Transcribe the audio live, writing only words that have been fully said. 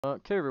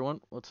Okay,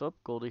 everyone, what's up?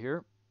 Goldy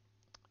here,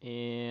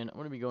 and I'm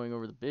going to be going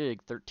over the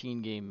big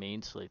 13 game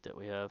main slate that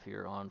we have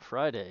here on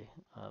Friday,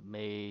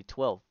 May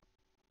 12th.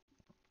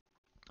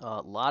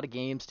 A lot of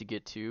games to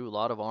get to, a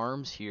lot of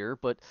arms here,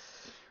 but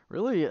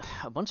really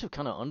a bunch of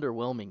kind of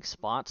underwhelming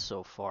spots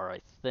so far,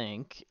 I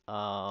think.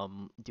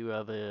 Do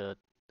have a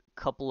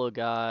couple of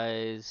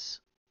guys,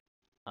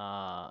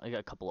 I got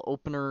a couple of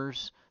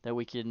openers that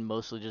we can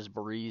mostly just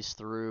breeze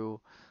through.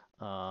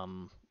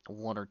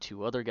 One or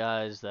two other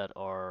guys that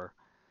are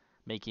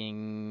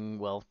making,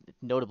 well,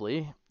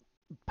 notably,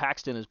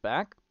 Paxton is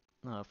back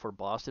for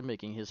Boston,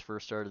 making his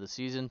first start of the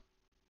season.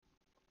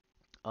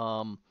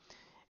 Um,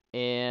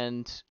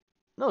 and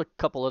no, a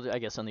couple of, I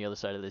guess, on the other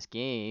side of this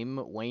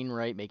game,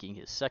 Wainwright making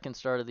his second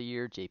start of the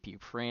year,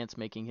 JP France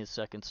making his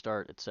second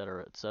start, et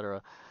cetera, et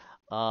cetera.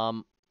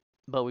 Um,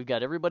 but we've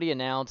got everybody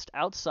announced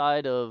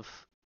outside of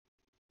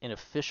an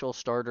official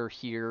starter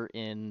here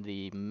in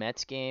the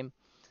Mets game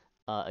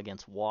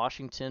against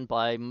Washington.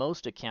 By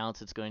most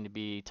accounts, it's going to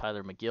be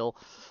Tyler McGill.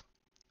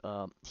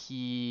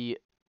 He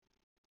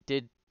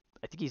did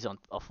I think he's on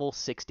a full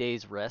 6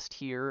 days rest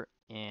here,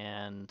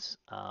 and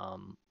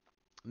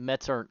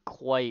Mets aren't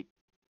quite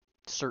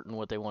certain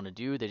what they want to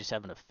do. They just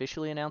haven't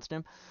officially announced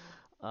him.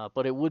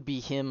 But it would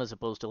be him as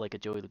opposed to like a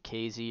Joey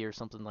Lucchesi or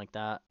something like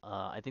that.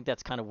 I think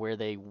that's kind of where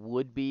they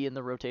would be in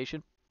the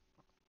rotation,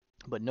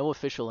 but no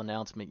official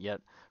announcement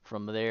yet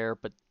from there.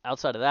 But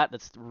outside of that,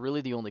 that's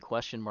really the only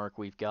question mark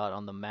we've got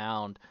on the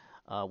mound.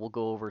 We'll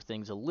go over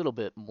things a little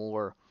bit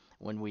more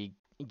when we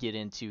get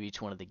into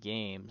each one of the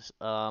games.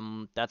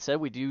 That said,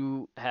 we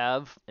do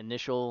have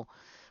initial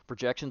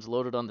projections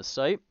loaded on the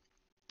site.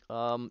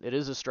 It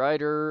is a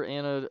Strider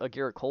and a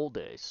Garrett Cole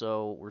day,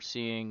 so we're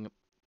seeing.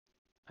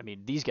 I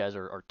mean, these guys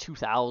are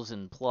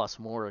 2,000 plus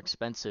more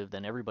expensive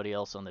than everybody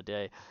else on the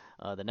day.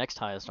 The next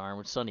highest arm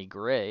was Sonny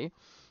Gray.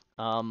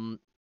 Um,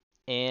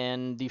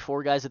 and the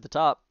four guys at the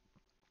top,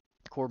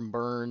 Corbin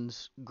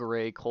Burns,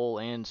 Gray, Cole,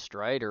 and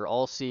Strider,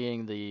 all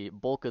seeing the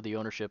bulk of the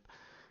ownership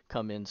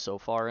come in so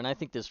far. And I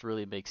think this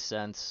really makes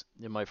sense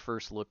in my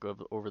first look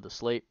over the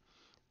slate.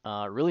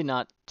 Really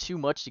not too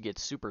much to get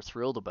super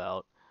thrilled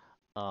about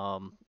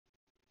um,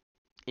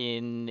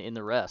 in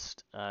the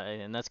rest.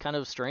 And that's kind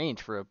of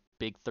strange for a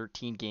big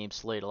 13 game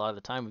slate. A lot of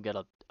the time we've got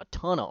a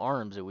ton of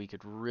arms that we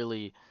could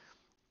really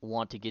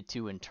want to get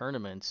to in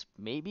tournaments.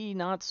 Maybe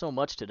not so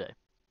much today.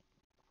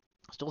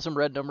 Still some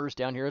red numbers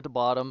down here at the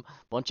bottom.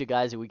 Bunch of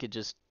guys that we could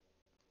just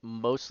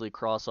mostly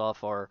cross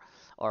off our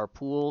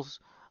pools,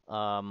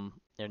 and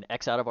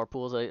X out of our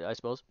pools, I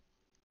suppose.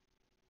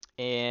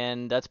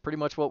 And that's pretty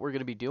much what we're going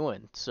to be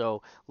doing.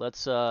 So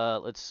let's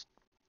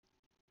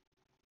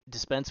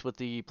dispense with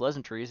the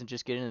pleasantries and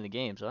just get into the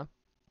games, huh?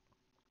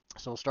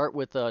 So we'll start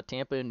with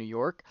Tampa and New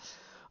York.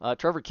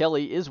 Trevor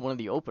Kelly is one of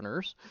the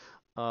openers.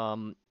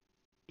 Um,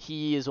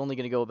 he is only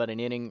going to go about an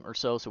inning or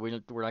so, so we're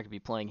not going to be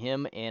playing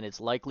him, and it's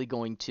likely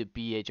going to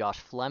be a Josh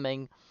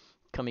Fleming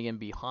coming in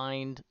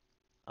behind.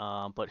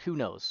 But who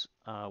knows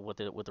what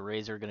the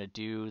Rays are going to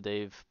do?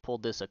 They've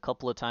pulled this a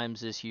couple of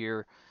times this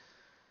year,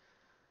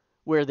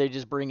 where they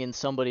just bring in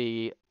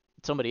somebody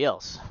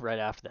else right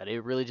after that.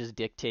 It really just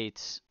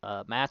dictates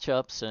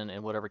matchups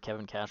and whatever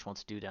Kevin Cash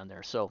wants to do down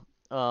there. So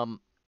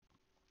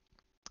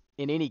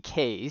in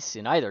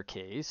either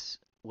case,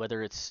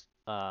 whether it's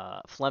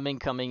Fleming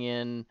coming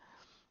in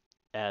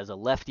as a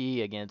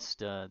lefty against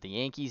the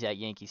Yankees at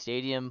Yankee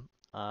Stadium,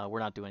 we're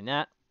not doing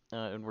that,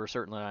 and we're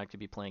certainly not going to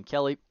be playing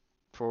Kelly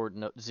for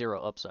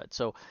zero upside.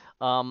 So,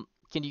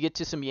 can you get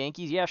to some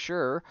Yankees? Yeah,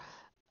 sure.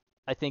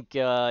 I think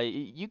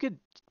you could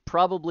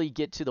probably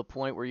get to the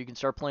point where you can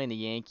start playing the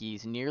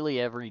Yankees nearly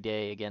every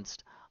day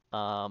against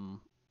um,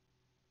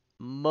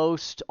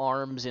 most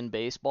arms in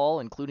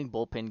baseball, including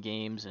bullpen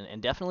games,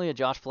 and definitely a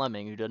Josh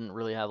Fleming who doesn't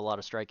really have a lot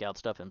of strikeout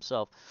stuff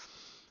himself,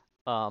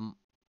 um,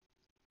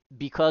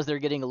 because they're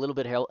getting a little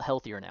bit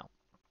healthier now.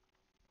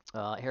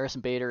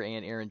 Harrison Bader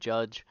and Aaron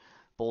Judge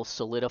both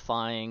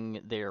solidifying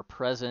their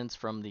presence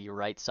from the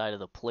right side of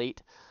the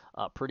plate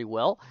pretty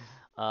well.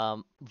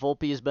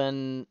 Volpe has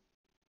been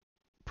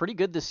pretty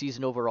good this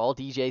season overall.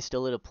 DJ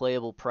still at a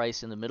playable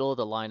price in the middle of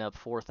the lineup,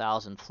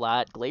 4,000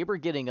 flat. Glaber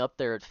getting up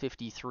there at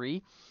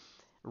 53.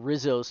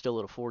 Rizzo still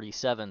at a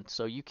 47.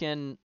 So you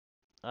can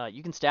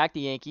stack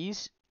the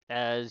Yankees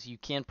as you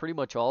can pretty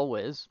much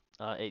always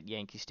at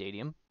Yankee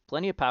Stadium.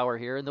 Plenty of power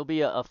here, and there'll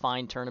be a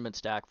fine tournament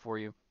stack for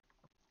you.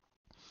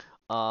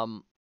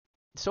 Um,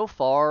 so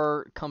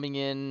far, coming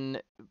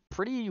in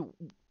pretty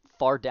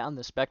far down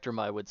the spectrum,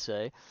 I would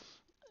say,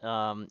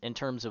 in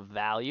terms of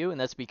value, and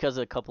that's because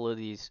a couple of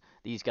these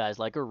guys,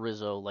 like a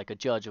Rizzo, like a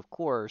Judge, of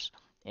course,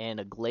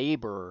 and a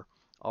Glaber,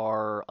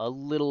 are a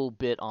little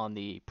bit on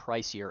the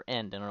pricier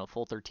end. And on a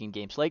full 13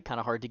 game slate, kind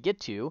of hard to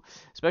get to,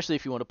 especially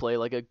if you want to play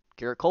like a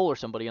Garrett Cole or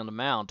somebody on the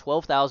mound.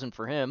 12,000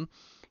 for him.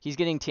 He's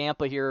getting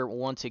Tampa here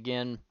once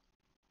again,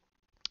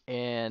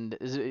 and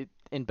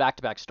in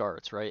back-to-back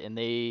starts, right? And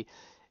they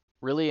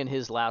really in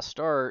his last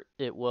start,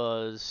 it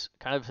was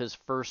kind of his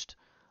first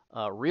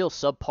real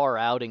subpar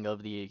outing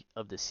of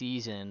the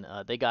season.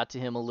 They got to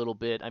him a little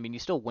bit. I mean, he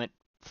still went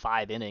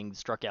 5 innings,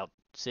 struck out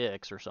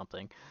 6 or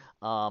something.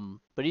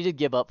 But he did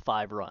give up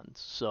 5 runs.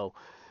 So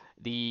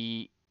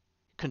the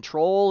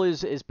control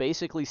is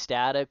basically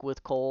static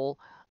with Cole.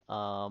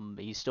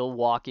 He's still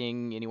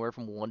walking anywhere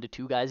from 1 to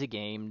 2 guys a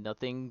game.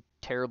 Nothing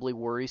terribly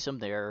worrisome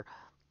there.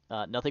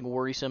 Nothing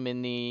worrisome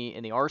in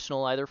the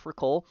arsenal either for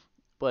Cole,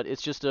 but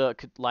it's just a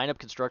lineup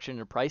construction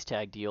and a price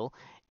tag deal,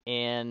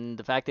 and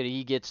the fact that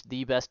he gets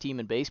the best team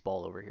in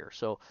baseball over here.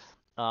 So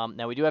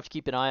now we do have to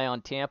keep an eye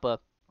on Tampa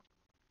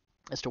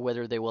as to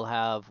whether they will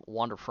have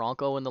Wander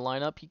Franco in the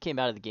lineup. He came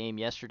out of the game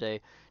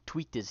yesterday,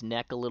 tweaked his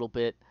neck a little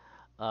bit.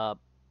 Uh,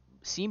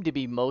 Seemed to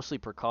be mostly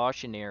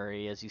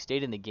precautionary as he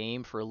stayed in the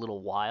game for a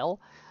little while,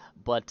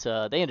 but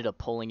they ended up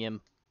pulling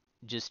him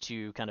just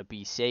to kind of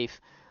be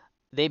safe.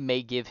 They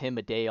may give him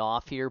a day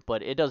off here,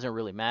 but it doesn't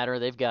really matter.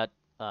 They've got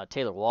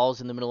Taylor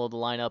Walls in the middle of the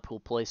lineup who'll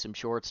play some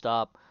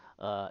shortstop,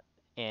 uh,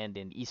 and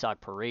in Isaac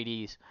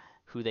Paredes,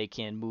 who they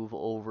can move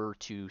over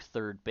to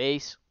third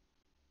base.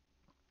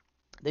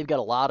 They've got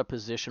a lot of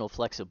positional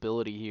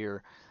flexibility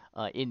here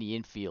in the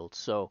infield,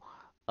 so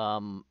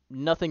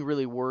nothing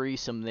really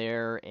worrisome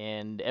there.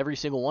 And every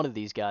single one of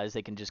these guys,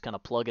 they can just kind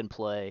of plug and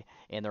play,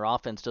 and their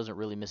offense doesn't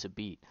really miss a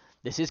beat.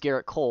 This is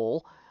Garrett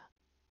Cole,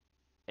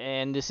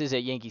 and this is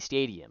at Yankee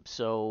Stadium.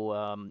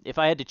 So if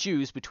I had to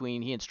choose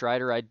between he and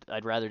Strider,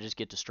 I'd rather just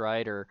get to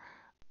Strider.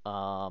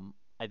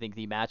 I think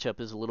the matchup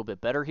is a little bit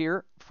better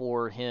here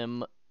for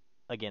him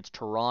against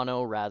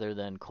Toronto rather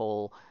than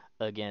Cole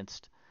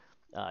against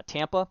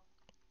Tampa.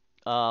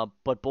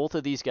 But both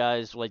of these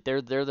guys, like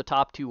they're the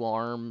top 2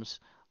 arms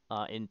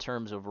in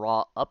terms of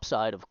raw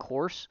upside, of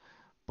course.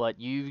 But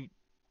you're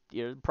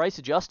price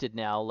adjusted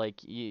now,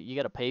 like you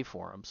got to pay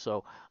for them.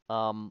 So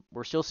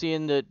we're still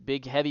seeing the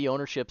big heavy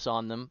ownerships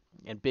on them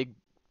and big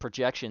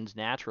projections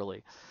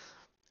naturally.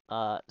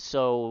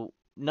 So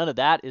none of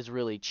that is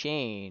really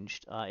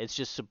changed. It's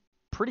just some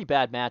pretty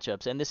bad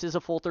matchups, and this is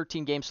a full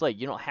 13 game slate.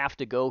 You don't have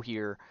to go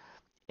here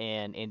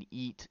and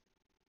eat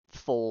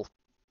full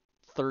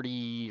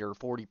 30 or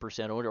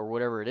 40% or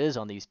whatever it is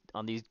on these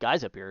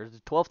guys up here.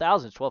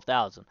 12,000 is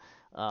 12,000.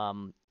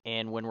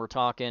 And when we're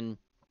talking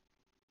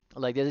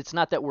like it's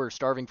not that we're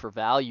starving for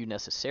value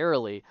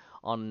necessarily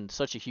on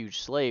such a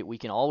huge slate. We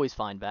can always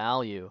find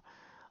value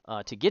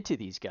to get to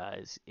these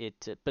guys.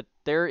 But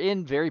they're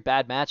in very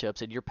bad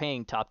matchups, and you're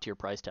paying top tier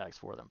price tags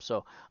for them.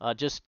 So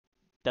just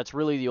that's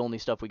really the only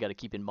stuff we got to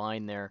keep in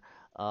mind there.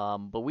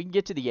 But we can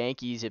get to the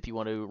Yankees if you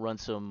want to run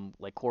some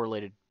like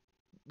correlated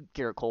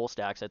Garrett Cole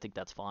stacks. I think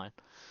that's fine.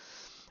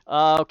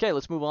 Okay,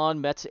 let's move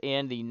on. Mets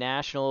and the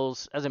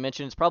Nationals. As I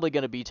mentioned, it's probably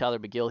going to be Tyler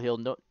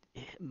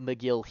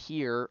McGill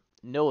here.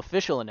 No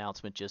official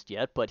announcement just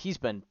yet, but he's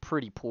been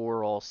pretty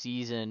poor all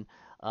season.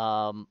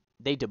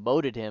 They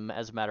demoted him,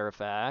 as a matter of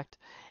fact,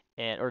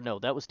 or no,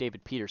 that was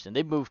David Peterson.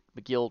 They moved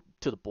McGill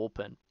to the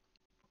bullpen,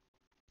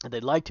 and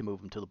they'd like to move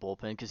him to the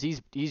bullpen because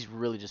he's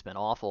really just been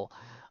awful.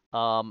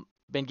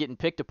 Been getting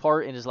picked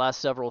apart in his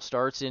last several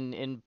starts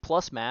in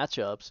plus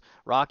matchups.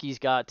 Rockies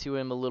got to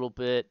him a little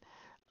bit,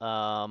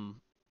 and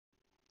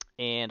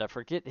I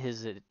forget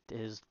his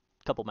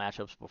couple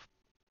matchups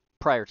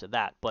prior to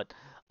that, but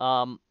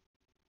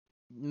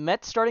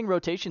Mets starting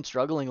rotation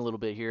struggling a little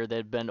bit here.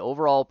 They've been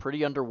overall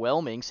pretty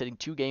underwhelming, sitting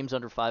 2 games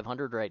under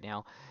 500 right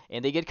now,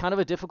 and they get kind of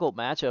a difficult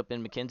matchup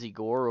in Mackenzie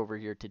Gore over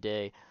here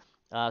today.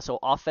 So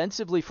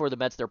offensively for the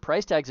Mets, their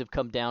price tags have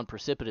come down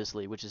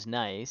precipitously, which is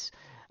nice.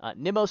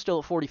 Nimmo still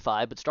at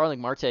 45, but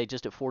Starling Marte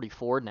just at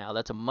 44 now.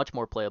 That's a much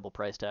more playable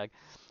price tag.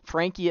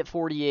 Frankie at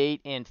 48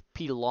 and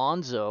Pete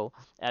Alonso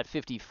at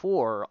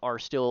 54 are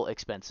still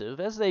expensive,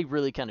 as they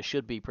really kind of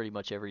should be pretty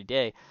much every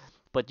day.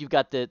 But you've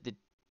got the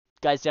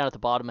guys down at the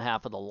bottom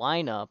half of the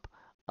lineup,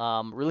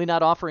 really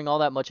not offering all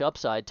that much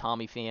upside.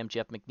 Tommy Pham,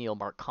 Jeff McNeil,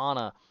 Mark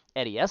Canha,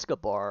 Eddie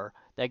Escobar,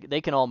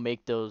 they can all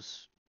make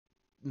those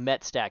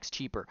Met stacks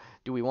cheaper.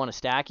 Do we want to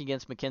stack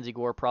against Mackenzie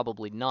Gore?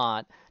 Probably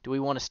not. Do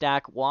we want to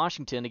stack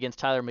Washington against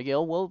Tyler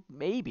McGill? Well,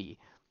 maybe.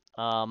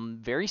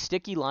 Very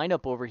sticky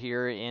lineup over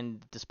here,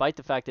 and despite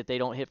the fact that they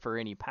don't hit for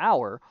any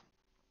power,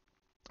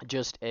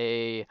 just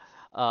an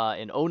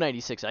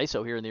 096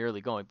 ISO here in the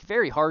early going.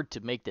 Very hard to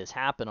make this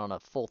happen on a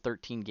full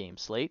 13 game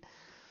slate,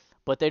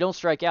 but they don't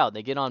strike out.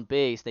 They get on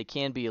base. They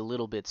can be a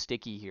little bit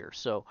sticky here.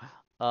 So,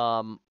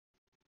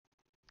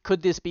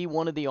 could this be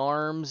one of the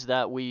arms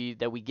that we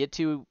get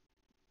to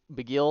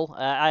McGill?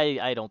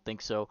 I don't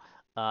think so.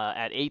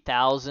 At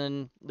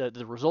 8,000,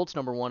 the results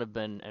number one have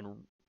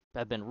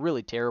been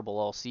really terrible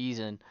all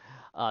season.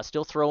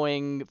 Still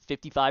throwing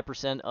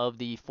 55% of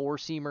the four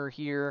seamer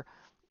here,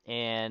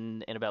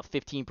 and about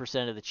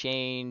 15% of the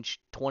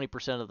change,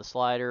 20% of the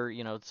slider.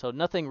 So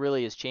nothing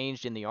really has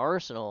changed in the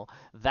arsenal.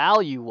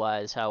 Value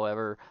wise,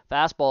 however,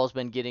 fastball has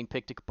been getting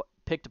picked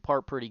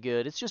apart pretty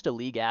good. It's just a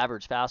league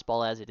average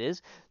fastball as it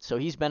is. So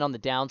he's been on the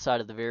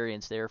downside of the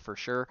variance there for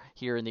sure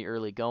here in the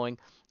early going.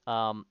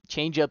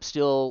 Changeup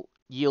still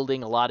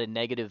yielding a lot of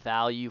negative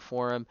value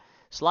for him.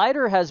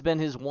 Slider has been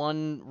his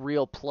one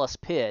real plus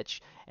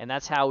pitch, and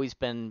that's how he's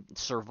been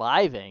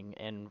surviving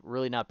and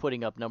really not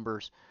putting up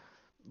numbers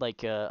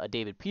like a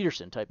David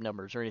Peterson type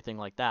numbers or anything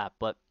like that.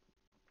 But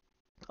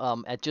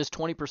At just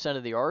 20%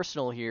 of the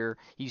arsenal here,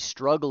 he's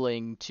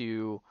struggling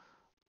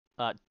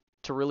uh,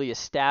 to really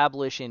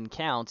establish in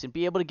counts and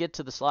be able to get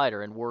to the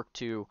slider and work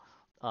to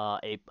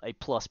a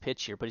plus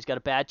pitch here. But he's got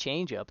a bad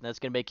changeup, and that's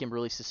going to make him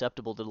really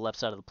susceptible to the left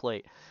side of the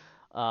plate.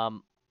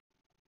 Um,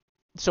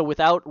 so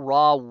without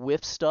raw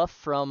whiff stuff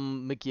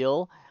from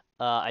McGill,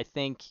 I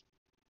think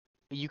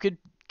you could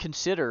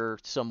consider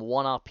some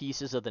one-off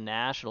pieces of the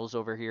Nationals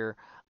over here.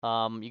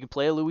 You can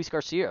play a Luis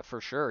Garcia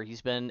for sure.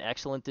 He's been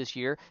excellent this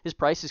year. His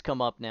price has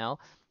come up now,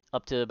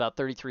 up to about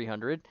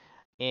 3,300.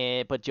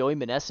 And but Joey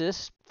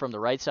Meneses from the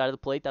right side of the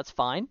plate, that's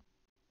fine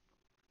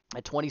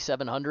at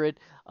 2,700.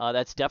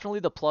 That's definitely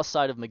the plus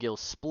side of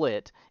McGill's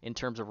split in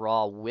terms of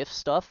raw whiff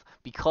stuff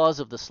because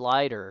of the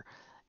slider.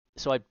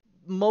 So I'd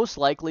most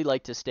likely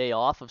like to stay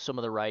off of some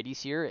of the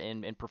righties here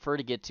and prefer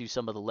to get to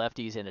some of the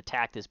lefties and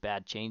attack this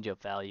bad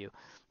changeup value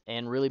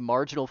and really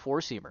marginal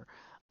four-seamer.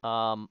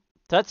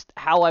 That's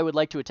how I would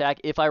like to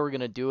attack if I were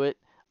going to do it.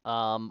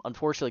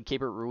 Unfortunately,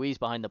 Keibert Ruiz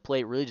behind the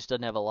plate really just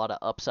doesn't have a lot of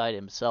upside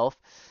himself.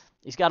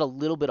 He's got a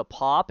little bit of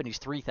pop, and he's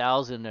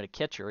 3,000 at a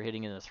catcher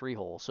hitting in the three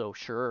hole. So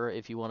sure,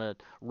 if you want to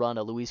run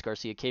a Luis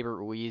Garcia, Keibert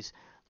Ruiz,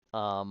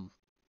 um,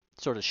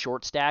 sort of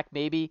short stack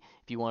maybe,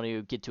 if you want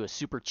to get to a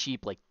super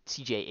cheap like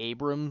CJ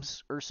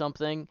Abrams or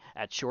something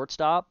at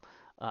shortstop.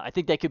 I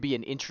think that could be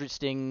an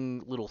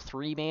interesting little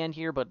three-man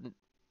here, but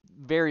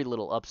very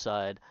little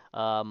upside.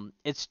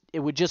 It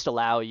would just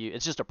allow you.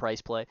 It's just a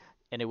price play,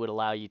 and it would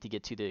allow you to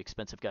get to the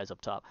expensive guys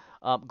up top.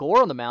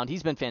 Gore on the mound,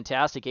 he's been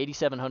fantastic.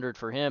 8,700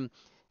 for him.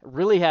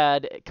 Really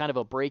had kind of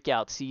a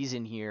breakout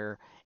season here,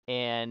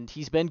 and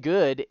he's been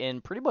good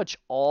in pretty much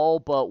all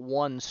but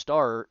one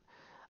start.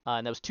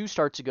 And that was two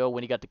starts ago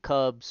when he got the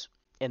Cubs,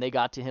 and they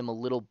got to him a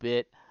little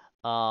bit.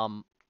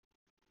 Um,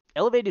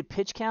 Elevated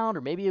pitch count,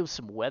 or maybe it was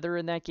some weather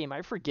in that game.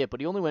 I forget, but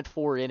he only went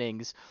 4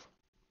 innings,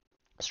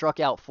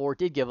 struck out four,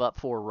 did give up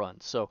 4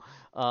 runs. So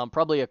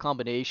probably a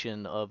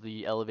combination of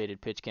the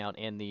elevated pitch count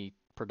and the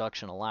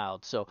production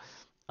allowed. So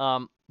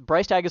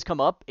Bryce tag has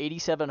come up,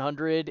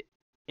 8,700.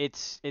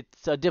 It's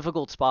a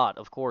difficult spot,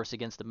 of course,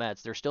 against the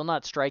Mets. They're still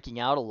not striking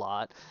out a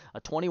lot.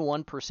 A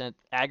 21%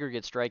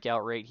 aggregate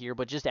strikeout rate here,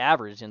 but just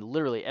average in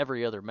literally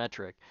every other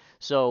metric.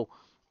 So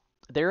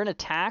they're an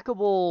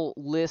attackable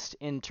list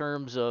in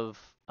terms of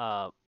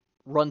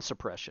run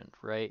suppression,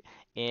 right?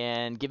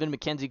 And given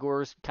Mackenzie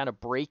Gore's kind of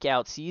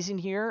breakout season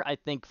here, I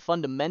think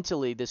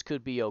fundamentally this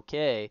could be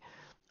okay.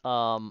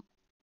 Um,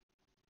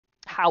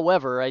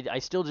 However, I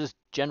still just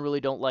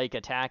generally don't like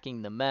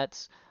attacking the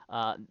Mets.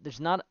 There's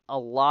not a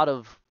lot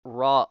of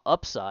raw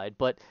upside,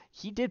 but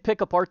he did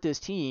pick apart this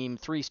team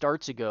 3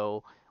 starts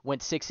ago,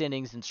 went 6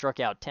 innings and struck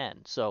out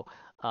 10. So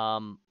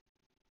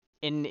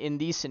in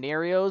these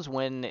scenarios,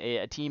 when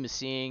a team is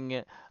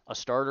seeing a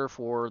starter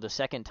for the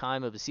second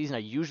time of the season, I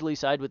usually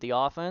side with the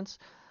offense.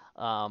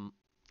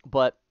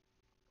 But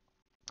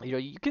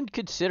you can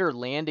consider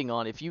landing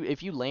on if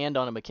you land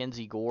on a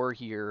Mackenzie Gore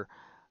here.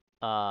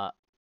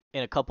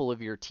 In a couple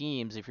of your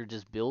teams, if you're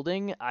just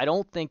building, I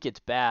don't think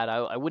it's bad.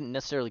 I wouldn't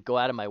necessarily go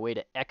out of my way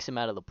to X him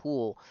out of the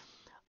pool.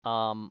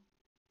 Um,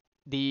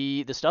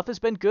 the stuff has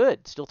been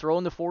good. Still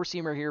throwing the four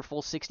seamer here,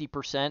 full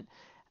 60%.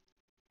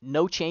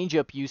 No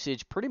changeup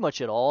usage pretty much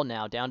at all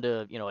now, down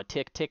to a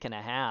tick and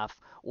a half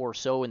or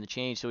so in the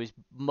change. So he's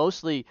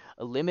mostly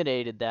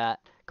eliminated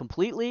that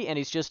completely, and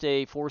he's just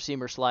a four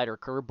seamer slider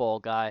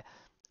curveball guy.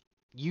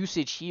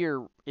 Usage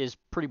here is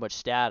pretty much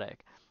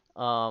static.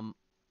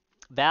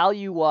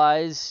 Value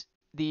wise,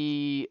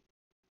 the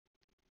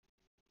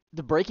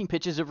breaking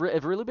pitches have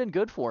really been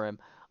good for him.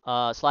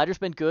 Slider's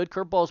been good,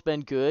 curveball's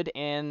been good,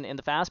 and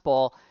the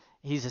fastball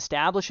he's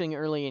establishing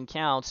early in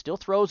counts. Still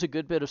throws a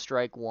good bit of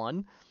strike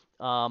one,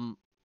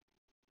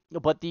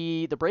 but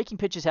the breaking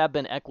pitches have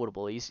been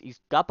equitable.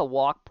 He's got the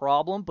walk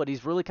problem, but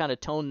he's really kind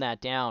of toned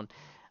that down.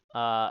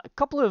 A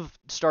couple of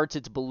starts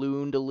it's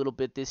ballooned a little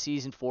bit this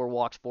season, four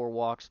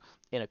walks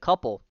in a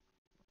couple,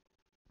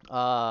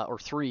 or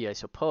three, I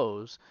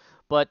suppose.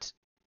 But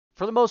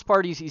for the most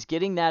part, he's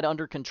getting that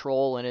under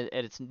control, and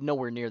it's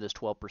nowhere near this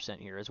 12%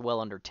 here. It's well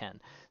under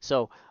 10.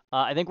 So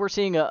I think we're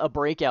seeing a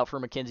breakout for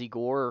Mackenzie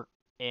Gore,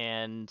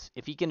 and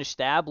if he can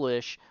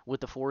establish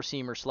with the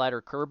four-seamer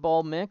slider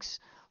curveball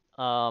mix,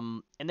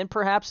 and then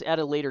perhaps at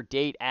a later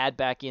date add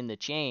back in the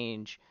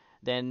change,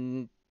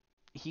 then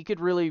he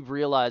could really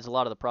realize a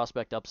lot of the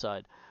prospect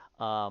upside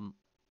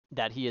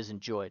that he has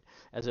enjoyed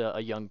as a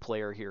young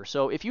player here.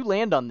 So if you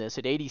land on this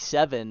at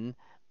 87,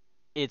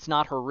 it's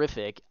not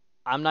horrific.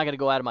 I'm not going to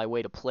go out of my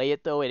way to play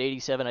it, though, at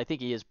 87. I think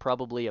he is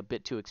probably a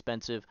bit too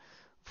expensive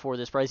for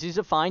this price. He's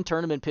a fine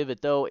tournament pivot,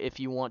 though, if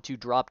you want to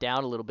drop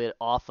down a little bit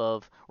off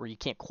of, or you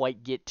can't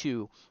quite get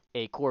to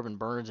a Corbin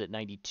Burnes at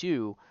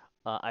 92.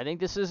 I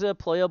think this is a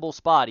playable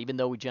spot, even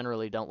though we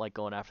generally don't like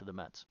going after the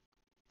Mets.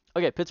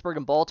 Okay, Pittsburgh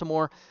and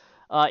Baltimore.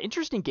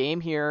 Interesting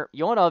game here.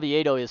 Yohan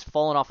Oviedo has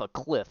fallen off a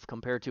cliff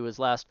compared to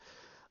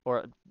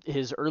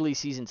his early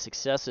season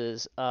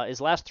successes. His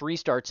last 3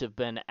 starts have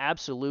been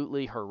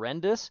absolutely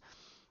horrendous.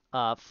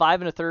 5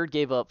 1/3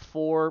 gave up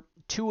 4,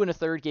 2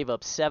 1/3 gave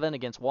up 7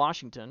 against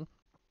Washington,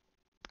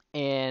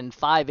 and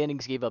 5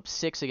 innings, gave up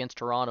 6 against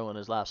Toronto in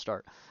his last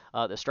start.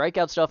 The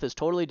strikeout stuff has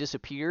totally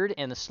disappeared,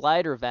 and the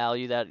slider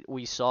value that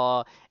we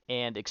saw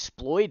and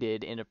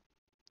exploited in a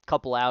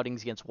couple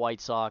outings against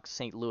White Sox,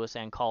 St. Louis,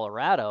 and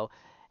Colorado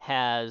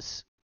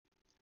has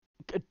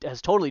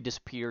totally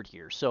disappeared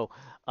here. So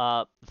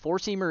the four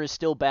seamer is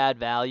still bad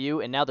value,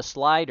 and now the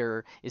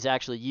slider is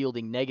actually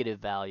yielding negative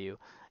value.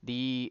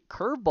 The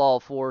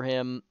curveball for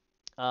him,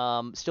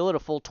 still at a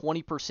full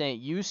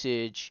 20%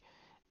 usage,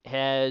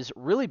 has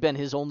really been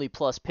his only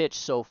plus pitch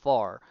so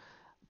far.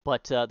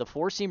 But the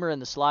four seamer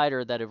and the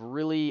slider that have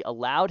really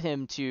allowed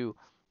him to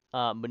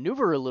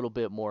maneuver a little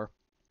bit more,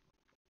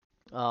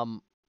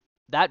 um,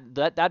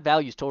 that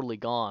value's totally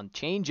gone.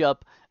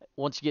 Changeup,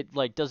 once you get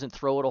like doesn't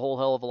throw it a whole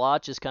hell of a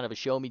lot, just kind of a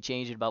show me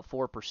change at about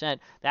 4%.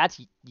 That's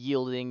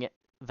yielding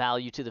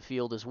value to the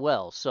field as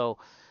well. So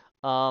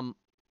um,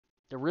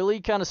 they're really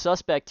kind of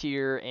suspect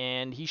here,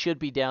 and he should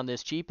be down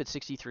this cheap at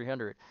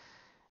 6,300.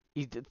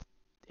 He,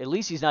 at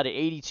least he's not at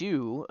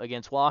 82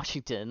 against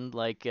Washington,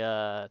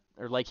 or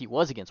like he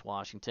was against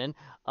Washington.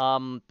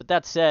 But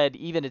that said,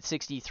 even at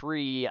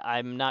 63,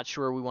 I'm not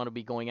sure we want to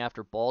be going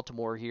after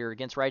Baltimore here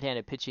against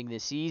right-handed pitching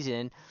this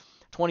season.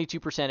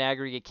 22%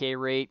 aggregate K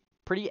rate,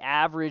 pretty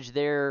average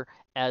there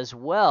as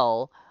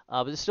well.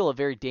 But it's still a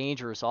very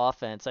dangerous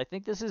offense. I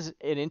think this is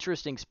an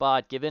interesting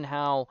spot given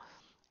how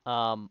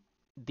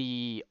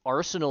the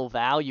Arsenal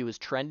value is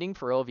trending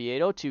for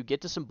Oviedo to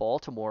get to some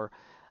Baltimore.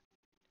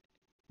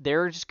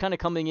 They're just kind of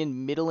coming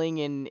in middling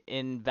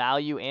in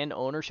value and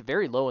ownership,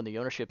 very low in the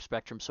ownership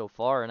spectrum so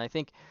far. And I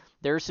think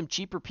there are some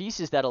cheaper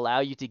pieces that allow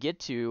you to get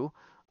to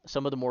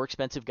some of the more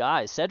expensive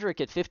guys.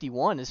 Cedric at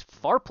 51 is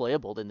far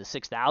playable than the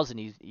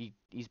 6,000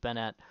 he's been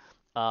at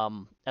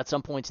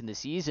some points in the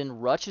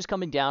season. Rutsch is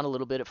coming down a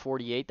little bit at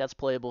 48. That's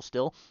playable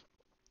still.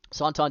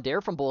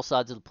 Santander from both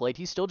sides of the plate,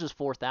 he's still just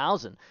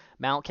 4,000.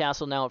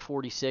 Mountcastle now at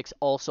 46,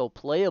 also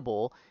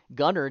playable.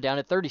 Gunner down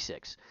at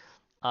 36.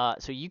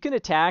 So you can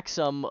attack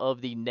some of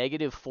the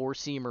negative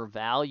four-seamer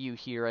value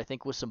here, I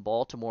think, with some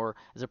Baltimore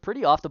as a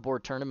pretty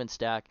off-the-board tournament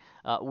stack.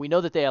 We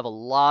know that they have a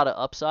lot of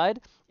upside,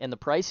 and the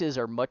prices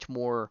are much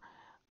more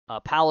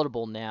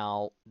palatable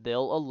now.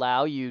 They'll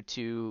allow you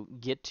to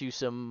get to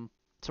some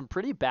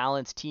pretty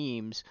balanced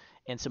teams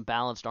and some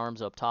balanced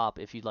arms up top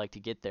if you'd like to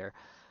get there.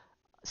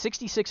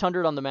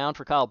 6,600 on the mound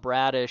for Kyle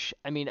Bradish.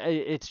 I mean,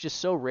 it's just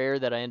so rare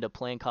that I end up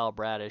playing Kyle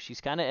Bradish.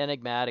 He's kind of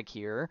enigmatic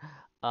here.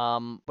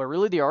 But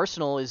really, the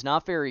Arsenal is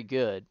not very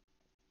good.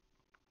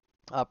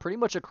 Pretty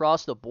much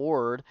across the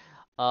board.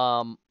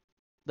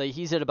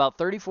 He's at about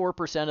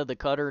 34% of the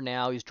cutter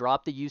now. He's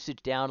dropped the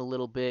usage down a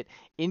little bit,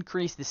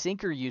 increased the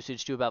sinker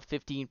usage to about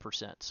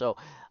 15%. So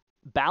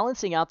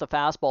balancing out the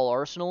fastball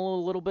arsenal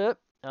a little bit,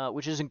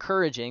 which is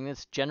encouraging.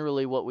 That's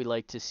generally what we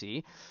like to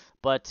see.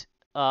 But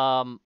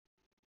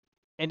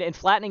and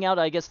flattening out,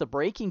 I guess, the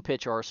breaking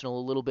pitch arsenal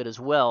a little bit as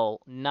well.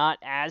 Not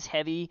as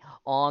heavy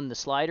on the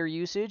slider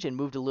usage and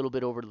moved a little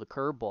bit over to the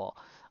curveball.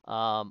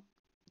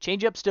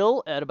 Changeup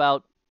still at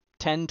about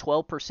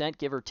 10-12%,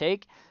 give or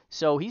take.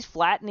 So he's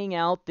flattening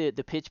out the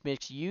pitch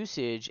mix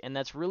usage, and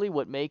that's really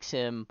what makes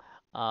him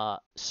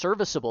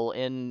serviceable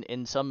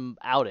in some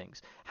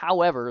outings.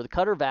 However, the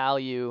cutter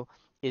value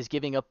is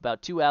giving up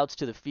about 2 outs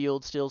to the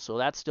field still, so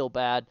that's still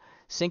bad.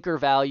 Sinker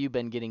value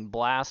been getting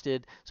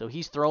blasted, so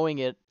he's throwing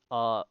it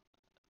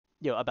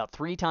about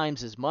 3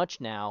 times as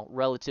much now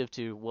relative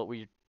to what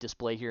we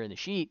display here in the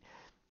sheet.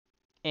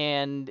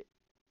 And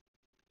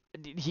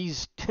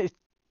he's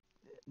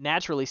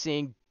naturally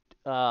seeing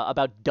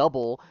about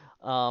double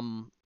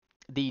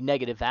the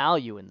negative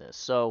value in this.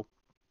 So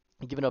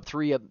giving up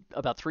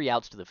about 3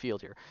 outs to the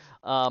field here.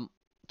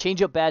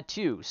 Changeup bad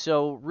too.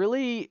 So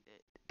really,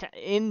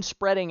 in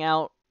spreading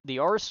out the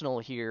arsenal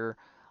here,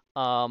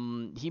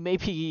 he may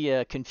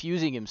be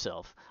confusing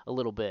himself a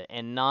little bit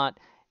and not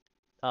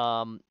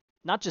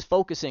just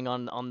focusing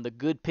on the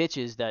good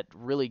pitches that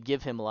really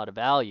give him a lot of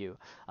value.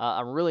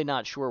 I'm really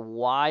not sure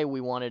why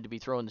we wanted to be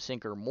throwing the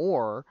sinker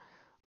more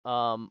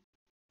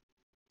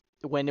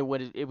when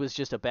it was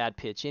just a bad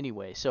pitch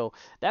anyway. So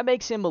that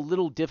makes him a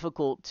little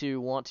difficult to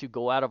want to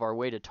go out of our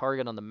way to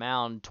target on the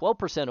mound.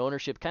 12%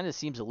 ownership kind of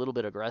seems a little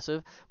bit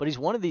aggressive, but he's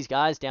one of these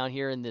guys down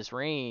here in this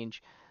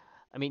range.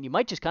 I mean, you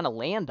might just kind of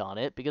land on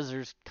it because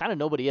there's kind of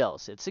nobody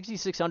else. At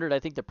 6,600, I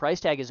think the price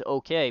tag is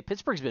okay.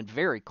 Pittsburgh's been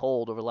very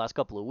cold over the last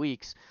couple of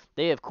weeks.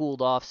 They have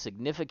cooled off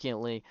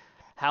significantly.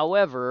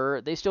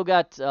 However, they still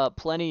got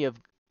plenty of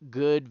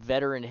good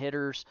veteran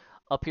hitters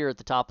up here at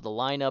the top of the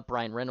lineup.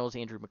 Ryan Reynolds,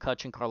 Andrew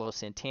McCutchen, Carlos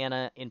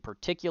Santana in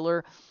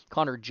particular.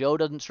 Connor Joe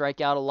doesn't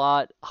strike out a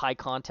lot. High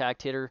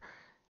contact hitter.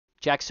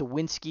 Jack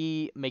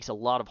Sawinski makes a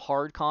lot of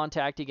hard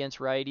contact against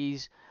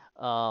righties.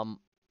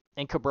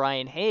 And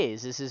Ke'Bryan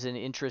Hayes, this is an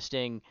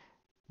interesting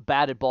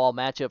batted ball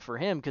matchup for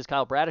him because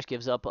Kyle Bradish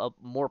gives up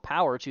more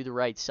power to the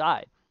right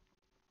side.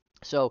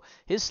 So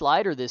his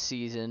slider this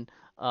season,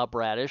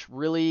 Bradish,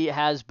 really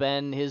has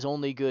been his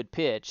only good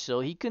pitch. So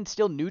he can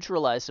still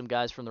neutralize some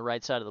guys from the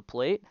right side of the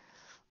plate.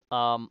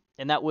 And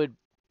that would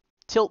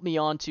tilt me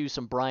onto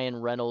some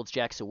Brian Reynolds,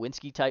 Jack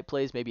Sawinski type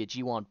plays, maybe a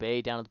G1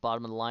 Bay down at the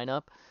bottom of the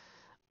lineup.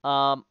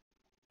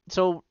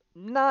 So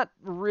not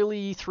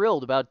really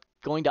thrilled about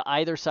going to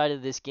either side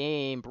of this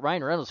game.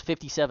 Ryan Reynolds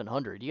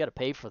 5,700. You got to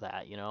pay for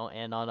that,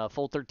 and on a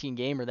full 13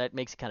 gamer that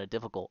makes it kind of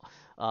difficult.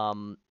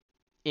 Um,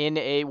 in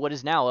a what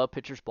is now a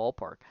pitcher's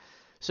ballpark.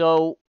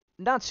 So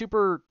not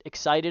super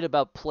excited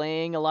about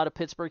playing a lot of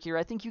Pittsburgh here.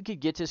 I think you could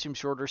get to some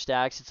shorter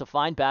stacks. It's a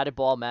fine batted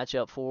ball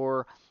matchup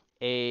for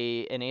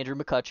an Andrew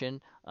McCutchen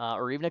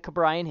or even a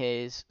Brian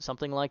Hayes,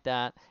 something like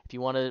that. If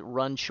you want to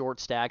run short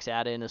stacks,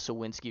 add in a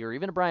Sawinski or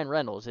even a Brian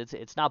Reynolds.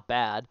 It's not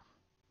bad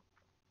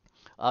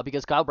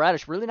because Kyle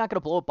Bradish really not going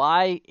to blow it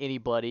by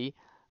anybody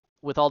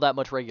with all that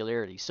much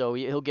regularity. So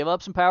he'll give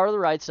up some power to the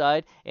right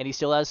side, and he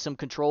still has some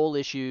control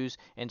issues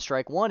and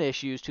strike one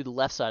issues to the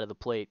left side of the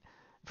plate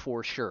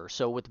for sure.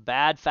 So with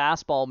bad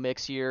fastball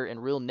mix here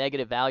and real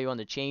negative value on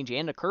the change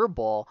and the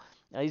curveball,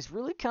 he's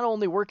really kind of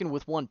only working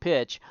with one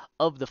pitch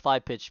of the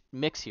five pitch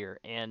mix here,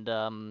 and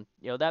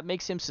that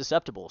makes him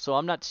susceptible. So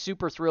I'm not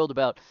super thrilled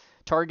about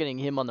targeting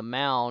him on the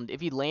mound.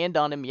 If you land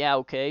on him, yeah,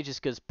 okay,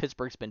 just because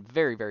Pittsburgh's been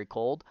very, very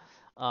cold.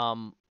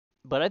 Um,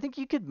 but I think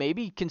you could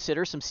maybe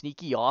consider some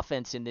sneaky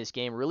offense in this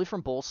game, really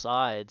from both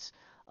sides.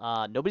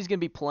 Nobody's going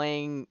to be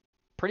playing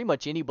pretty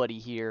much anybody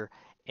here,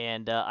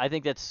 and I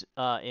think that's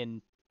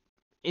an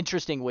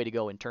interesting way to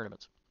go in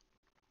tournaments.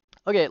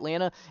 Okay,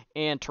 Atlanta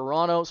and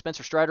Toronto.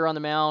 Spencer Strider on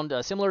the mound.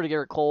 Similar to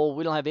Garrett Cole,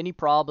 we don't have any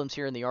problems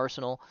here in the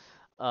arsenal.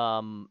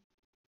 Um,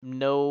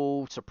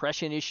 no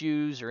suppression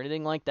issues or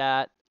anything like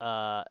that.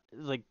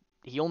 Like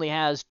he only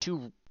has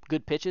two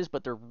good pitches,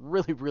 but they're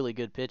really, really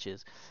good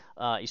pitches.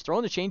 He's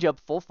throwing the changeup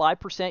full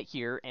 5%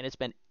 here, and it's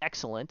been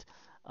excellent.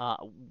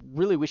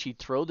 Really wish he'd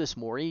throw this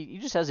more. He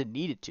just hasn't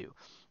needed to.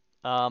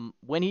 I'm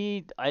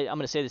going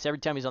to say this every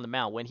time he's on the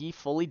mound, when he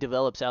fully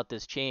develops out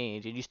this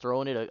change and he's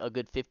throwing it a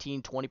good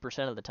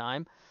 15-20% of the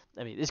time,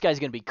 I mean, this guy's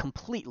going to be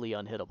completely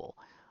unhittable.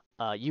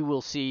 You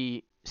will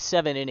see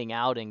 7 inning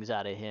outings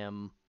out of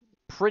him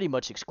pretty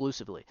much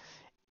exclusively.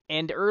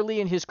 And early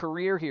in his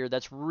career here,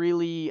 that's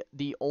really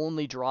the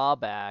only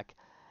drawback.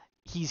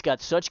 He's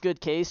got such good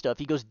K stuff.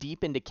 He goes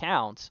deep into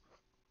counts.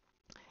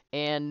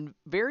 And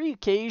very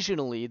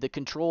occasionally, the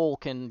control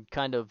can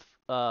kind of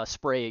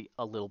spray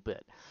a little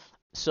bit.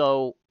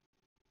 So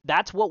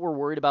that's what we're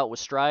worried about with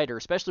Strider,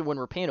 especially when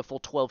we're paying a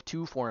full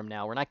 12-2 for him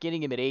now. We're not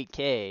getting him at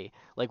 8K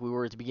like we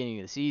were at the beginning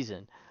of the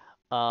season.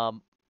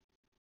 Um,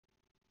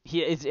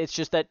 it's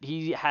just that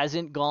he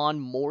hasn't gone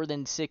more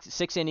than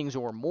six innings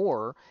or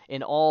more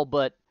in all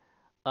but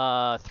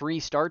 3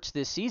 starts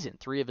this season,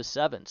 3 of his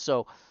 7.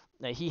 So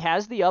he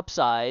has the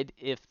upside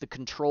if the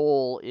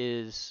control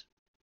is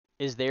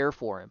there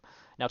for him.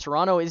 Now,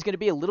 Toronto is going to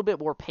be a little bit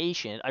more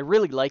patient. I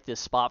really like this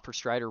spot for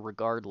Strider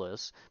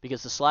regardless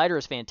because the slider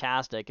is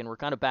fantastic, and we're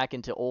kind of back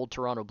into old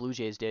Toronto Blue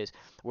Jays days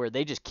where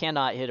they just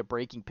cannot hit a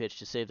breaking pitch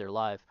to save their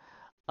life.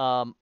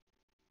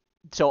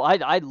 So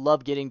I'd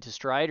love getting to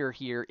Strider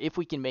here if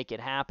we can make it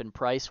happen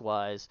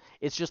price-wise.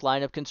 It's just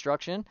lineup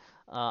construction.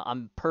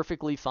 I'm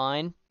perfectly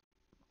fine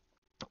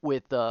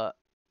with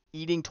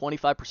eating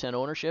 25%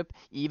 ownership,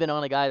 even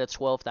on a guy that's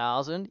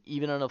 12,000,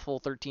 even on a full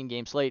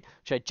 13-game slate,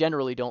 which I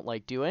generally don't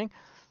like doing.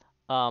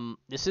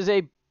 This is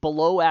a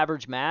below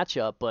average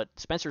matchup, but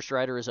Spencer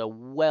Strider is a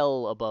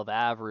well above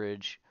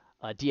average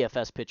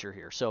DFS pitcher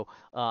here. So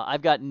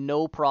I've got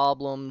no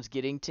problems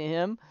getting to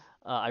him.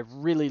 I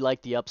really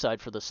like the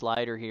upside for the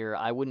slider here.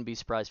 I wouldn't be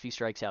surprised if he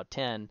strikes out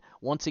 10.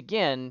 Once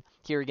again,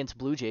 here against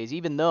Blue Jays,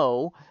 even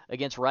though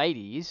against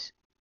righties,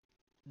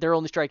 they're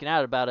only striking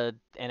out about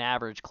an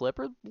average clip,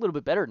 or a little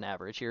bit better than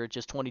average here, at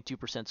just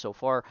 22% so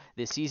far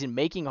this season,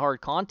 making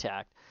hard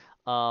contact.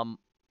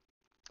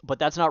 But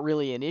that's not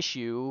really an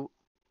issue.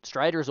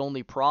 Strider's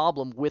only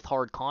problem with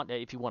hard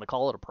contact, if you want to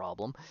call it a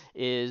problem,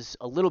 is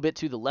a little bit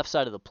to the left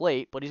side of the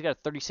plate, but he's got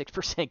a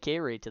 36% K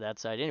rate to that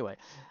side anyway.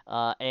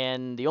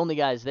 And the only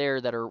guys there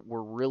that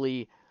were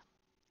really,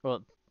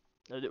 well,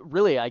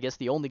 really, I guess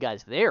the only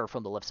guys there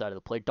from the left side of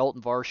the plate,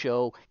 Dalton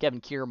Varsho,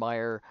 Kevin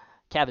Kiermaier,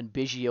 Kevin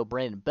Biggio,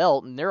 Brandon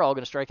Belt, and they're all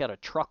going to strike out a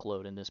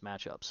truckload in this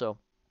matchup. So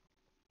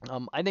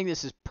I think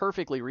this is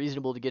perfectly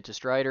reasonable to get to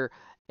Strider,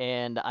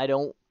 and I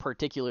don't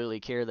particularly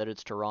care that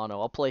it's Toronto.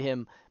 I'll play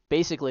him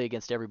basically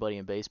against everybody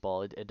in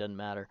baseball. It doesn't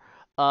matter.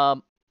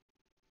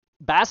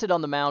 Bassett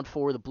on the mound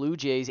for the Blue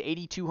Jays,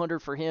 8,200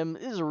 for him.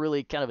 This is a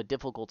really kind of a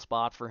difficult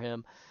spot for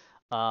him.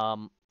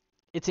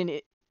 It's an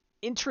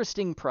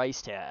interesting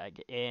price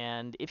tag,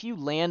 and if you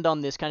land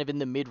on this kind of in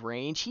the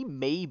mid-range, he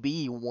may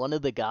be one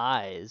of the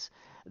guys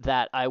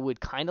that I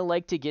would kind of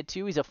like to get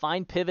to. He's a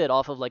fine pivot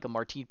off of like a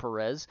Martin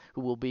Perez,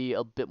 who will be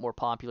a bit more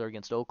popular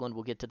against Oakland.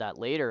 We'll get to that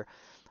later.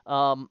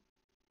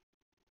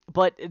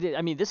 But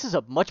I mean, this is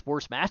a much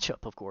worse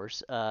matchup, of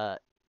course,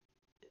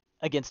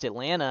 against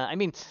Atlanta. I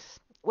mean,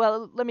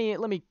 well, let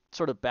me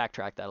sort of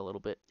backtrack that a little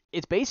bit.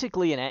 It's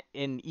basically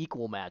an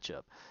equal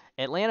matchup.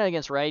 Atlanta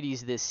against righties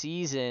this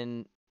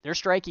season, they're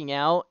striking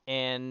out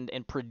and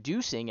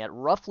producing at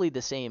roughly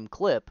the same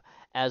clip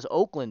as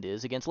Oakland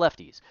is against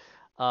lefties.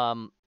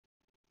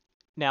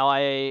 Now,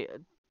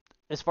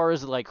 as far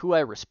as like who I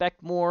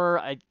respect more,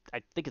 I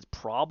think it's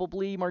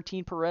probably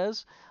Martin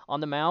Perez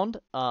on the mound.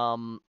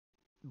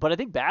 but I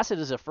think Bassett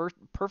is a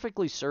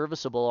perfectly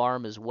serviceable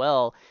arm as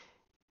well.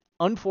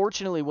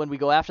 Unfortunately, when we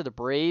go after the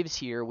Braves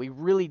here, we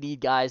really need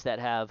guys that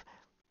have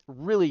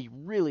really,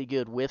 really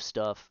good whiff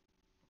stuff.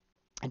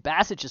 And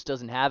Bassett just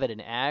doesn't have it in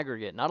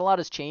aggregate. Not a lot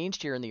has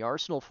changed here in the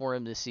arsenal for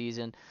him this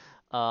season.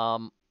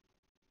 Um,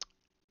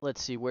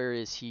 let's see, where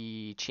is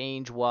he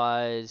change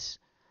wise?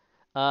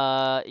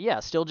 Yeah,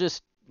 still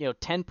just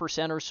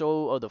 10% or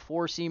so of the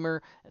four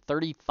seamer,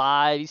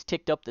 35. He's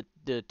ticked up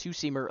the two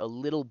seamer a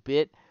little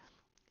bit.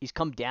 He's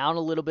come down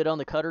a little bit on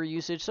the cutter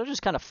usage, so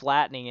just kind of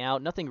flattening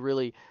out. Nothing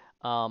really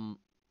um,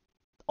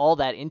 all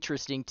that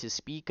interesting to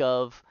speak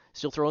of.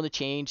 Still throwing the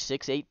change,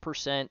 6,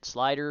 8%,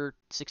 slider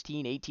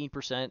 16,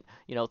 18%,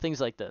 things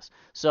like this.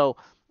 So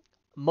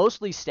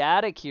mostly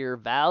static here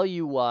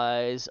value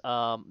wise.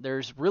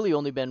 There's really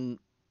only been,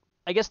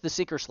 I guess, the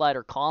sinker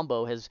slider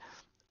combo has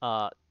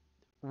uh,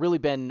 really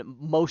been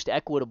most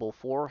equitable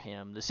for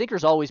him. The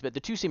sinker's always been, the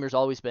two seamer's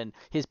always been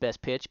his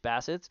best pitch,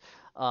 Bassett's.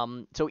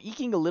 So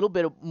eking a little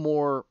bit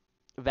more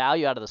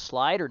value out of the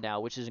slider now,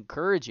 which is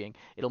encouraging.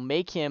 It'll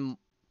make him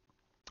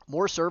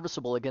more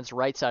serviceable against the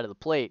right side of the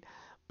plate.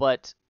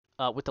 But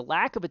with the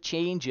lack of a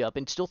changeup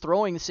and still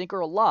throwing the sinker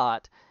a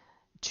lot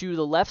to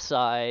the left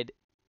side,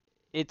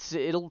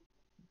 it'll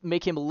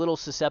make him a little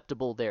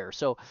susceptible there.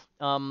 So,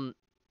 no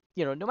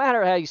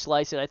matter how you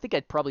slice it, I think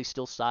I'd probably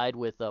still side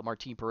with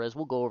Martin Perez.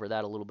 We'll go over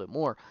that a little bit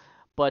more.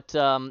 But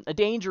a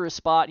dangerous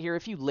spot here.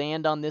 If you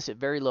land on this at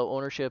very low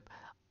ownership,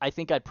 I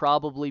think I'd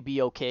probably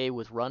be okay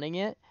with running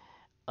it.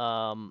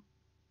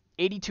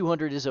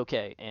 8,200 is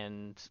okay,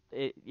 and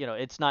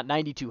it's not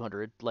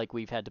 9,200 like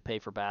we've had to pay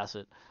for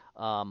Bassett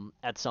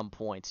at some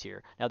points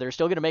here. Now they're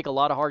still going to make a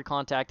lot of hard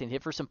contact and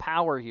hit for some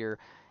power here,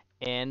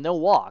 and they'll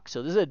walk.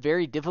 So this is a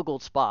very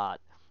difficult spot,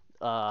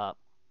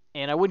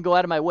 and I wouldn't go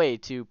out of my way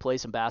to play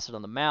some Bassett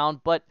on the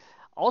mound, but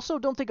also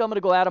don't think I'm going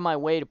to go out of my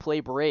way to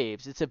play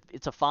Braves.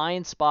 It's a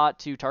fine spot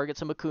to target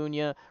some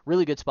Acuna,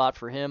 really good spot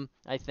for him,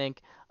 I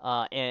think,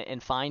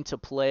 and fine to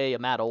play a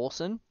Matt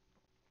Olson.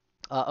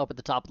 Up at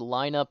the top of the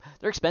lineup.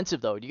 They're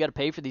expensive, though. You got to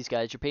pay for these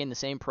guys. You're paying the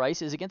same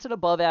prices against an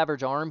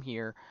above-average arm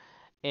here.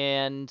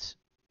 And,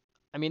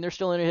 I mean, they're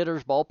still in a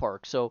hitter's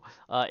ballpark. So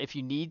if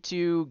you need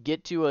to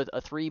get to a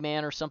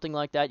three-man or something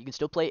like that, you can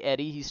still play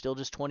Eddie. He's still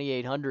just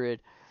 2,800.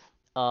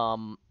 Not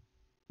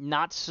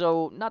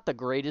the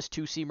greatest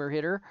two-seamer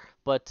hitter,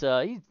 but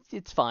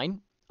it's fine.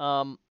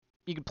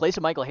 You can play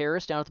some Michael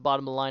Harris down at the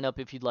bottom of the lineup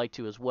if you'd like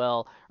to as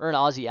well, or an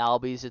Ozzy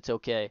Albies. It's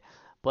okay.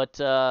 But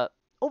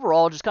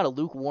overall, just kind of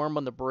lukewarm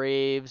on the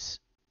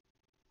Braves.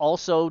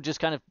 Also, just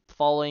kind of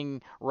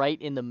falling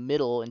right in the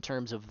middle in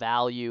terms of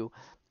value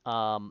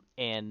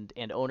and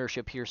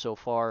ownership here so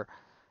far.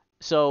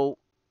 So,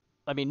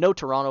 I mean, no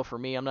Toronto for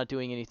me. I'm not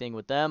doing anything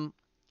with them.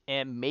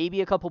 And maybe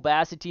a couple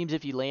Bassett teams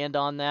if you land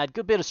on that.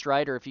 Good bit of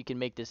Strider if you can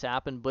make this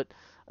happen, but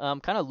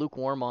kind of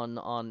lukewarm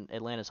on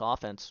Atlanta's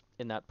offense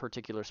in that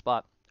particular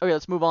spot. Okay,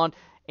 let's move on.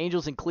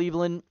 Angels in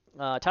Cleveland.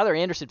 Tyler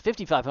Anderson,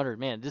 5,500.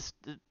 Man,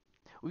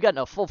 we've gotten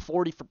a full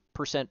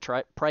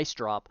 40% price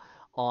drop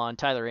on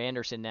Tyler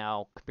Anderson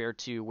now compared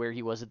to where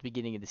he was at the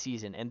beginning of the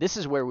season. And this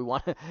is where we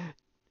want to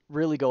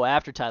really go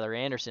after Tyler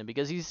Anderson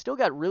because he's still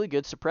got really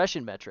good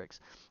suppression metrics.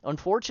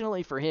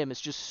 Unfortunately for him,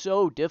 it's just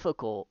so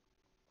difficult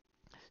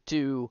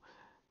to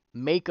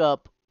make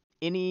up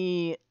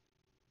any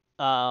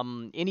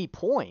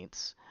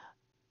points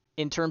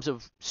in terms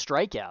of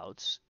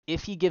strikeouts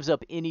if he gives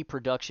up any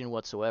production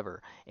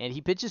whatsoever. And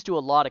he pitches to a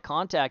lot of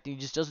contact and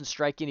he just doesn't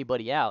strike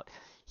anybody out.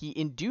 He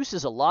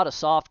induces a lot of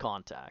soft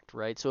contact,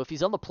 right? So if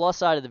he's on the plus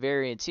side of the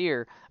variance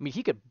here, I mean,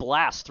 he could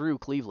blast through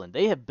Cleveland.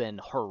 They have been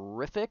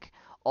horrific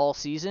all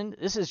season.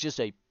 This is just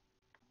a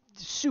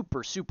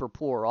super, super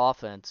poor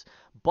offense.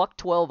 Buck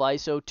 12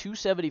 ISO,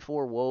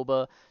 274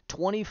 WOBA,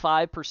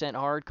 25%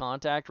 hard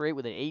contact rate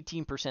with an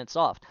 18%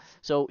 soft.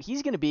 So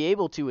he's going to be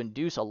able to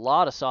induce a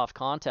lot of soft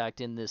contact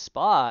in this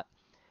spot.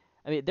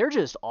 I mean, they're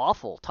just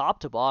awful, top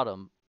to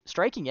bottom.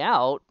 Striking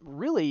out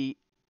really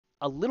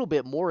a little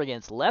bit more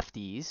against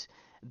lefties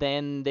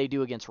than they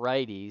do against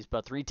righties,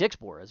 but 3 ticks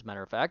more, as a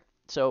matter of fact.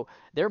 So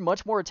they're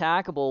much more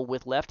attackable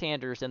with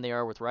left-handers than they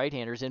are with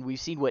right-handers, and we've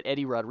seen what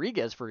Eddie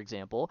Rodriguez, for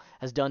example,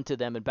 has done to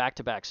them in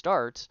back-to-back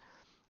starts.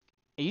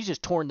 He's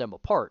just torn them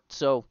apart.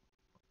 So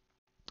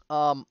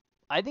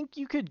I think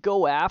you could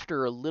go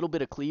after a little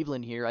bit of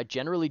Cleveland here. I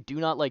generally do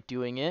not like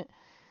doing it,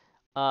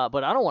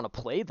 but I don't want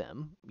to play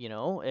them,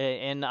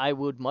 and I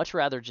would much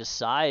rather just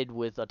side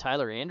with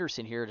Tyler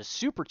Anderson here at a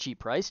super cheap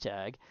price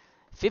tag.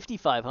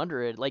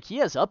 5,500, like he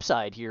has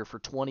upside here for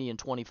 20 and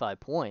 25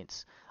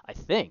 points, I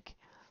think.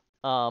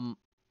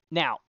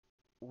 Now,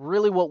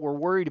 really what we're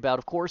worried about,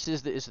 of course,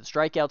 is the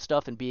strikeout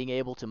stuff and being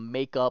able to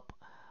make up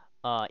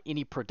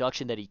any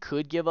production that he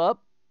could give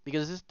up,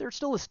 because there's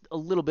still a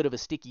little bit of a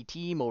sticky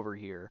team over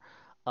here,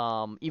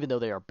 even though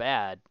they are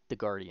bad, the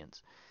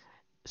Guardians.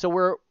 So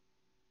we're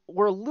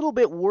a little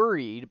bit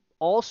worried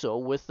also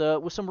with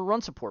some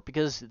run support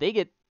because they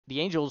get the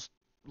Angels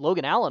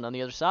Logan Allen on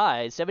the other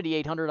side,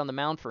 7,800 on the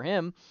mound for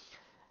him.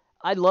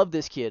 I love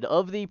this kid.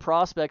 Of the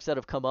prospects that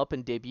have come up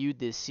and debuted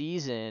this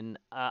season,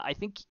 I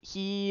think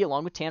he,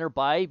 along with Tanner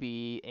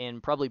Bybee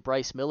and probably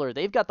Bryce Miller,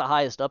 they've got the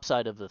highest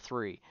upside of the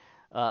three,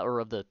 or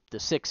of the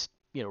six,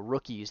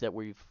 rookies that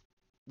we've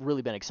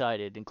really been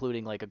excited,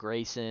 including like a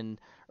Grayson,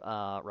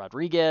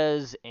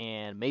 Rodriguez,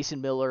 and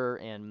Mason Miller,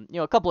 and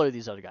a couple of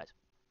these other guys.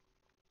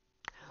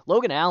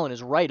 Logan Allen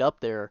is right up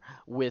there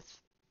with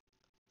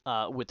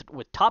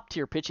top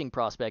tier pitching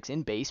prospects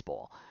in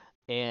baseball.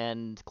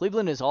 And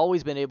Cleveland has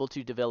always been able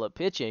to develop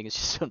pitching. It's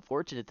just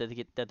unfortunate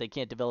that they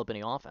can't develop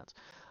any offense.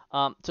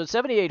 So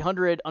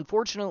 7,800.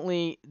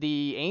 Unfortunately,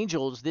 the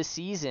Angels this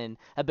season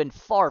have been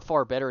far,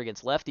 far better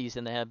against lefties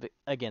than they have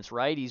against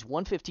righties.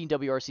 115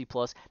 WRC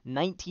plus,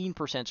 19%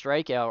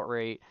 strikeout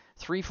rate,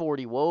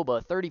 340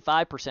 WOBA,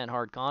 35%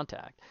 hard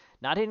contact.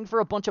 Not hitting for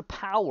a bunch of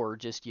power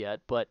just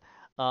yet, but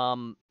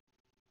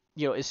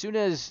as soon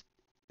as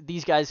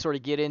these guys sort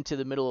of get into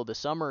the middle of the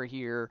summer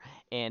here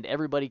and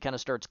everybody kind of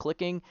starts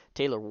clicking,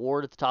 Taylor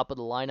Ward at the top of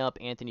the lineup,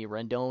 Anthony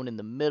Rendon in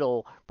the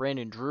middle,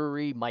 Brandon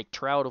Drury, Mike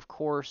Trout, of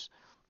course.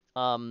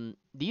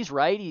 These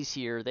righties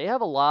here, they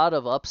have a lot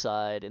of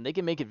upside, and they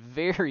can make it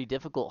very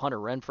difficult, Hunter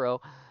Renfroe,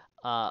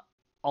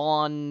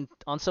 on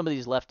some of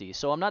these lefties.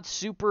 So I'm not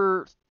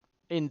super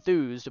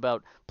enthused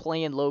about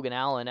playing Logan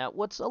Allen at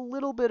what's a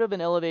little bit of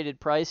an elevated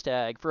price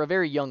tag for a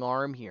very young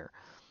arm here.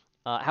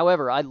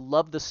 However, I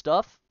love the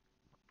stuff.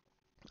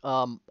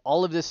 All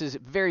of this is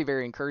very,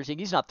 very encouraging.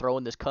 He's not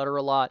throwing this cutter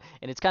a lot,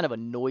 and it's kind of a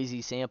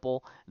noisy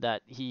sample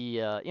that he,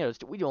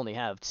 we only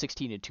have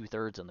 16 and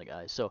 2/3 on the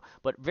guys. So,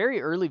 but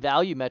very early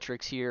value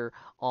metrics here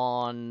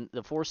on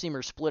the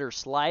four-seamer splitter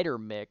slider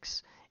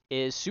mix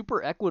is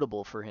super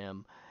equitable for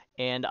him,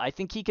 and I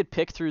think he could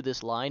pick through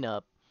this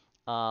lineup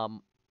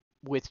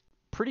with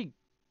pretty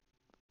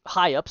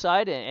high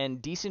upside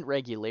and decent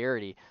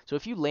regularity. So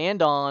if you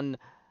land on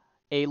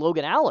a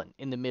Logan Allen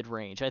in the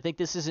mid-range, I think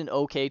this is an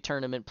okay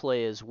tournament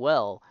play as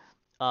well.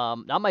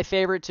 Not my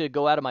favorite to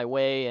go out of my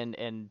way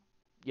and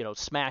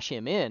smash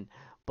him in,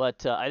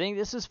 but I think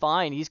this is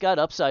fine. He's got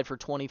upside for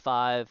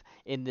 25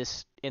 in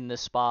this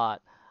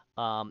spot.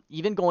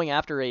 Even going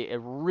after a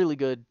really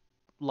good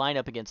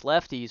lineup against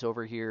lefties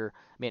over here,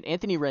 man,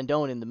 Anthony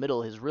Rendon in the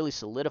middle has really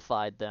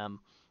solidified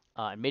them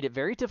and made it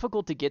very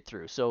difficult to get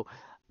through. So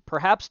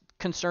perhaps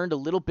concerned a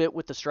little bit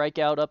with the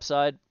strikeout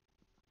upside.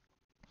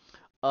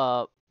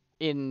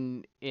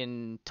 In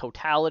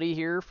totality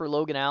here for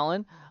Logan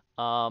Allen.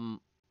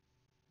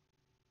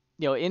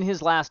 In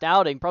his last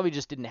outing, probably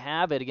just didn't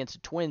have it against the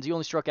Twins. He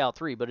only struck out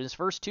 3, but in his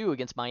first 2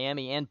 against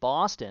Miami and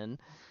Boston,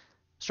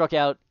 struck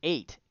out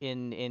 8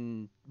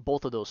 in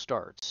both of those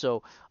starts.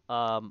 So,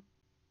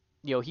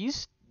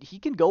 he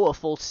can go a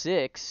full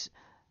 6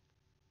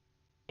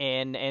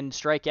 and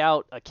strike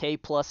out a K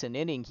plus an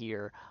inning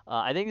here.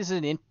 I think this is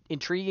an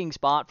intriguing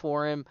spot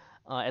for him.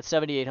 At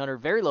 7,800,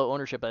 very low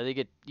ownership. I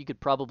think you could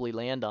probably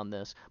land on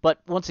this.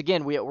 But once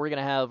again, we're going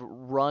to have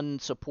run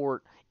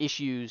support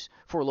issues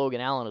for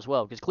Logan Allen as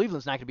well, because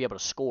Cleveland's not going to be able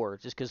to score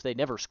just because they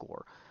never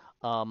score.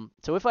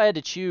 So if I had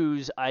to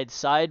choose, I'd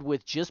side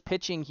with just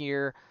pitching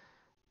here.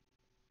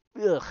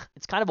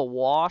 It's kind of a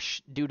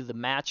wash due to the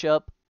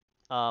matchup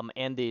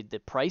and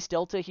the price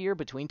delta here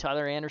between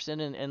Tyler Anderson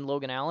and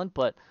Logan Allen.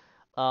 But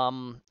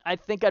I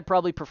think I'd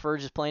probably prefer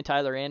just playing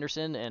Tyler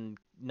Anderson and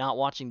not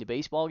watching the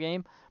baseball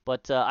game.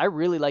 But I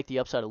really like the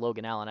upside of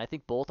Logan Allen. I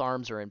think both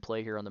arms are in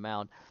play here on the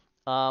mound.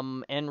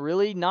 And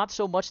really not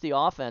so much the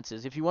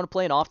offenses. If you want to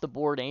play an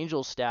off-the-board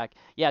Angels stack,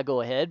 yeah,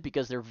 go ahead,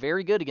 because they're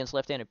very good against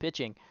left-handed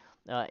pitching.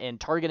 And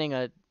targeting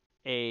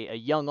a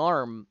young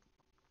arm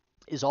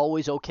is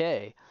always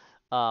okay.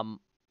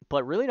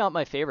 But really not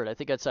my favorite. I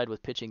think I'd side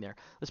with pitching there.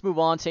 Let's move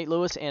on. St.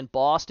 Louis and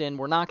Boston.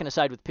 We're not going to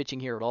side with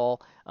pitching here at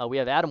all. We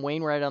have Adam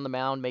Wainwright on the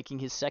mound making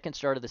his second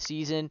start of the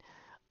season.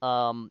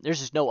 There's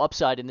just no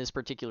upside in this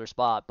particular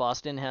spot.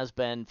 Boston has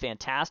been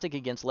fantastic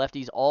against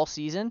lefties all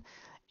season,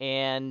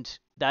 and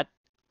that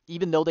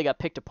even though they got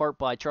picked apart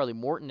by Charlie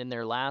Morton in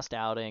their last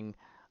outing,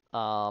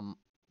 or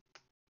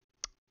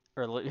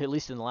at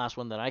least in the last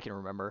one that I can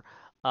remember,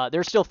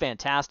 they're still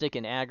fantastic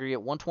in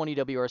aggregate. 120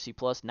 WRC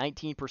plus,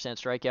 19%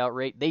 strikeout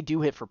rate. They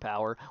do hit for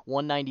power.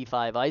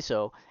 195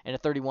 ISO and a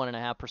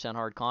 31.5%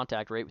 hard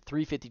contact rate with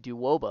 352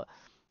 WOBA.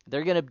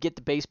 They're going to get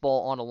the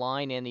baseball on a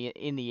line in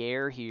the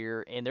air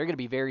here, and they're going to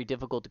be very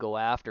difficult to go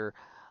after.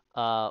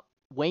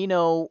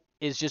 Waino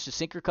is just a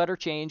sinker cutter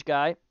change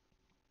guy,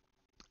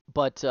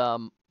 but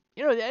and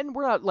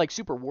we're not like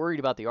super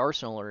worried about the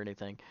arsenal or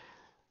anything.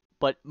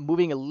 But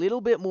moving a little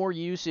bit more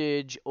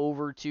usage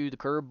over to the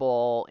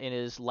curveball in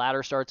his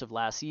latter starts of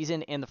last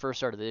season and the first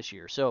start of this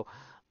year. So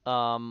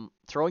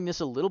throwing this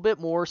a little bit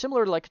more,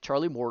 similar to like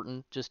Charlie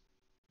Morton, just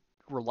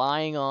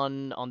relying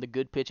on the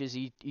good pitches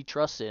he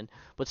trusts in,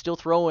 but still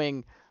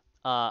throwing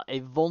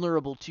a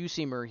vulnerable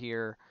two-seamer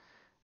here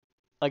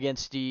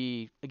against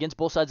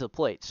both sides of the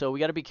plate. So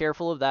we got to be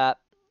careful of that.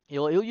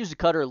 He'll use the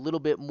cutter a little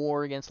bit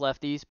more against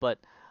lefties, but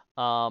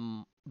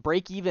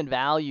break-even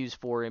values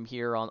for him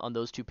here on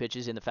those two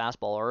pitches in the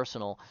fastball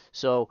arsenal.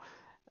 So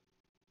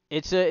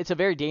It's a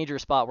very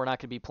dangerous spot. We're not going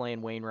to be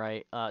playing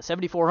Wainwright.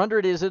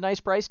 7,400 is a nice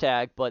price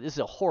tag, but this is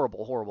a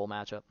horrible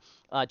matchup.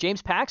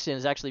 James Paxton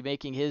is actually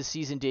making his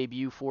season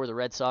debut for the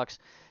Red Sox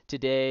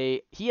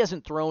today. He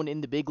hasn't thrown in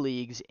the big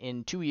leagues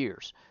in 2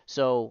 years,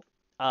 so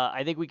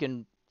I think we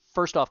can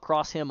first off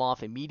cross him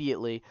off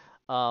immediately.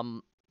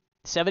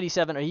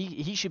 77.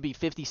 He should be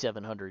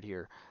 5,700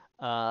 here,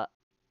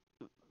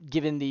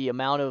 given the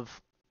amount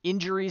of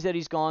injuries that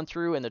he's gone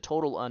through and the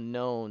total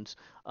unknowns.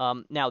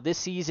 Now this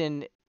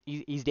season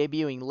he's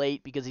debuting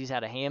late because he's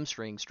had a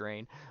hamstring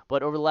strain.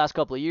 But over the last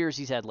couple of years,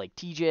 he's had like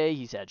TJ,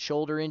 he's had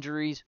shoulder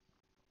injuries,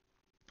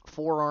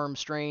 forearm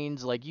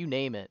strains, like you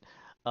name it.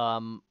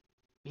 Um,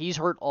 he's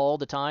hurt all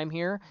the time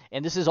here,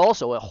 and this is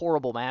also a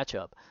horrible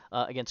matchup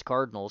against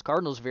Cardinals.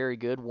 Cardinals very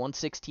good,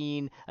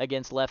 116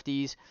 against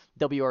lefties,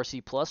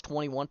 WRC plus,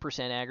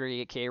 21%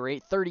 aggregate K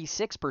rate,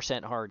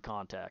 36% hard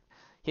contact.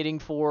 Hitting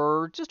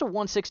for just a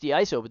 160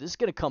 ISO, but this is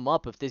going to come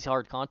up if this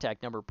hard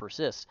contact number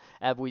persists,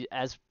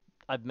 as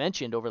I've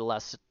mentioned over the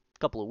last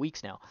couple of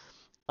weeks now.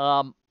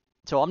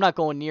 So I'm not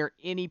going near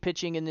any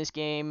pitching in this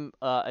game.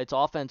 It's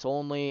offense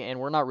only, and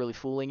we're not really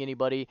fooling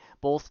anybody.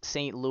 Both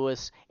St.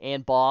 Louis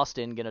and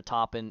Boston going to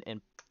pop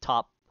in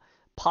top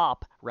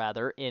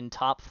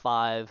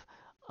five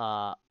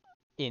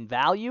in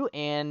value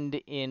and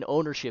in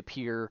ownership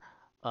here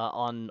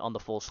on the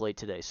full slate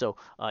today. So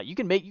you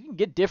can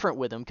get different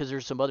with them because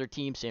there's some other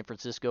teams, San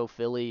Francisco,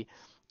 Philly,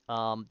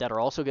 that are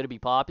also going to be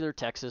popular.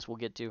 Texas we'll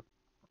get to.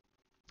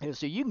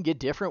 So you can get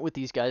different with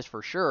these guys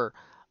for sure.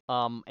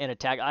 And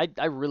attack.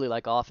 I really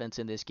like offense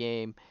in this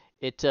game.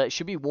 It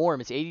should be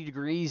warm. It's 80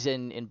 degrees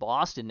in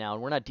Boston now,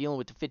 and we're not dealing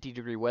with the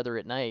 50-degree weather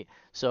at night.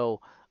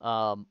 So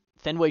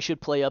Fenway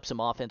should play up some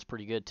offense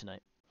pretty good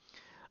tonight.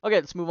 Okay,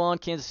 let's move on.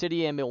 Kansas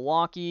City and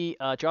Milwaukee.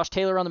 Josh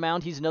Taylor on the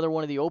mound. He's another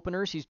one of the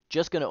openers. He's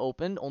just going to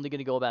open. Only going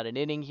to go about an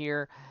inning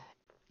here.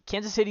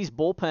 Kansas City's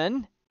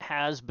bullpen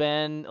has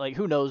been, like,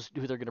 who knows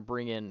who they're going to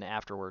bring in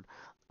afterward.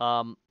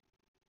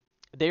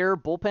 Their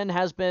bullpen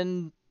has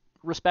been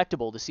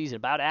respectable this season,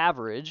 about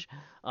average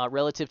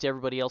relative to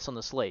everybody else on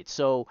the slate.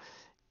 So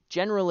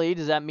generally,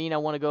 does that mean I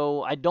want to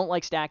go? I don't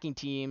like stacking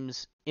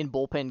teams in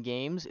bullpen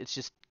games. It's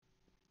just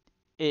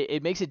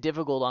it makes it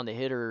difficult on the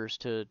hitters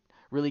to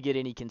really get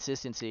any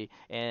consistency.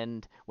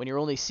 And when you're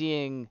only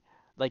seeing,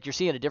 like, you're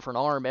seeing a different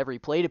arm every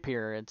plate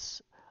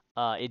appearance,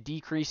 it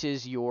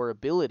decreases your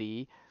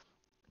ability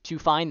to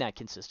find that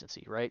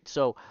consistency, right?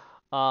 So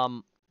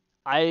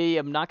I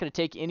am not going to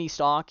take any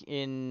stock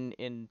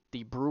in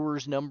the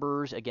Brewers'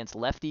 numbers against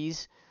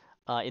lefties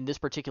in this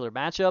particular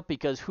matchup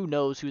because who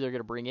knows who they're going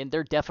to bring in.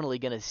 They're definitely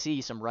going to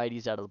see some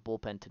righties out of the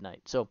bullpen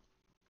tonight. So,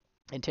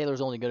 and Taylor's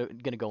only going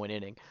to go an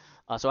inning.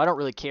 So I don't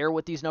really care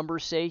what these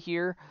numbers say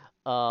here.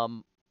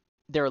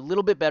 They're a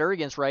little bit better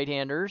against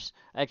right-handers.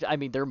 I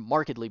mean, they're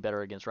markedly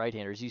better against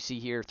right-handers. You see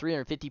here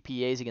 350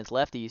 PAs against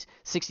lefties,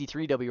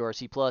 63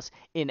 WRC plus.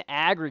 In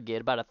aggregate,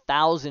 about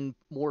 1,000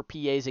 more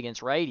PAs against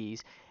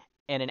righties,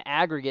 and an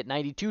aggregate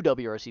 92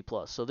 WRC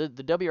plus. So the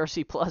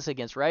WRC plus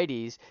against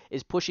righties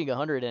is pushing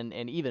 100 and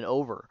even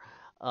over.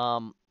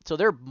 So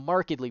they're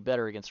markedly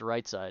better against the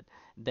right side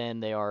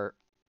than they are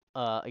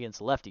against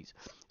the lefties.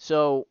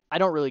 So I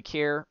don't really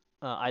care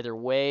either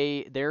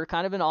way. They're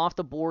kind of an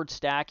off-the-board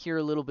stack here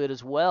a little bit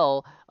as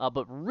well,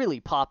 but really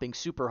popping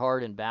super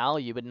hard in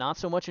value, but not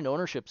so much in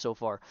ownership so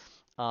far.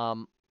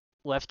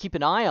 We'll have to keep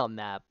an eye on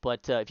that.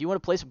 But if you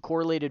want to play some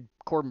correlated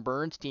Corbin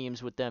Burnes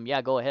teams with them,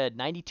 yeah, go ahead.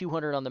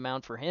 9,200 on the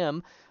mound for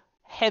him.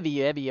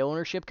 Heavy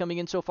ownership coming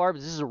in so far, but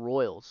this is a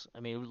Royals. I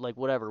mean, like,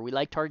 whatever. We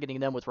like targeting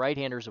them with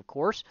right-handers, of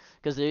course,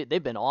 because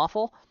they've been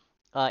awful.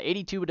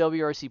 82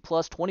 WRC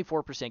plus,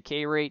 24%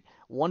 K rate,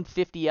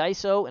 150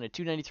 ISO, and a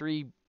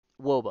 293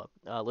 WOBA.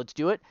 Let's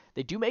do it.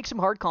 They do make some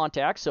hard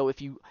contacts, so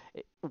if you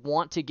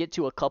want to get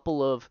to a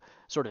couple of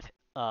sort of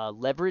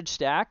leverage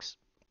stacks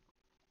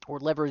or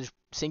leverage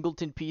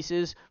singleton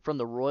pieces from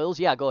the Royals,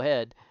 yeah, go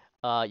ahead.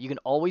 You can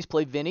always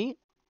play Vinny.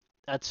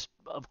 That's,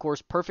 of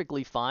course,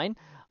 perfectly fine.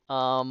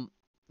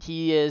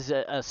 He is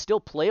a still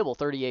playable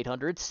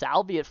 3,800.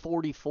 Salvi at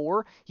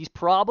 44. He's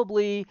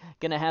probably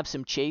going to have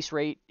some chase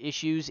rate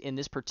issues in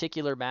this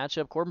particular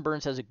matchup. Corbin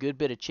Burnes has a good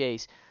bit of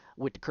chase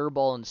with the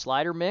curveball and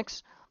slider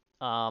mix.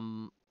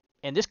 And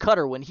this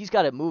cutter, when he's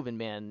got it moving,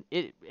 man,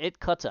 it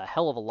cuts a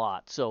hell of a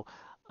lot. So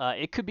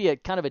it could be a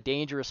kind of a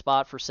dangerous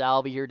spot for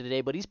Salvi here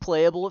today, but he's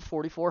playable at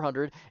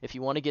 4,400. If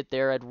you want to get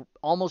there, I'd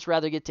almost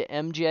rather get to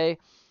MJ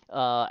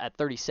at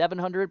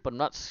 3,700, but I'm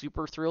not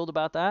super thrilled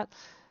about that.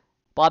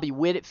 Bobby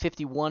Witt at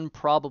 51,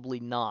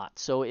 probably not.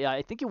 So yeah,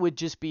 I think it would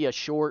just be a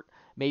short,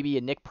 maybe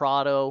a Nick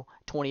Prado,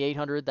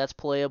 2,800, that's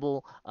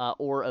playable,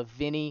 or a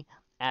Vinny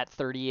at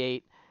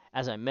 38,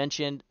 as I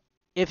mentioned.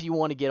 If you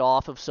want to get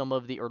off of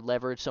or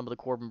leverage some of the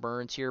Corbin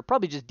Burnes here,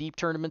 probably just deep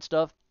tournament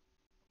stuff.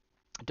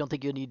 I don't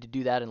think you'll need to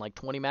do that in like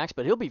 20 max,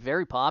 but he'll be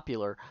very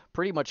popular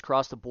pretty much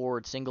across the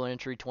board, single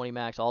entry, 20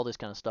 max, all this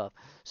kind of stuff.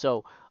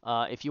 So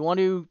if you want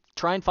to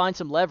try and find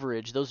some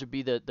leverage, those would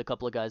be the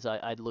couple of guys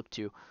I'd look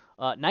to.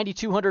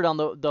 9,200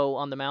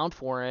 on the mound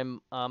for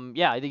him.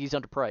 Yeah, I think he's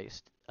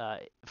underpriced.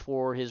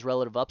 for his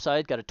relative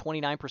upside. Got a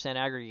 29%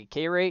 aggregate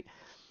K rate.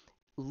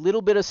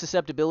 Little bit of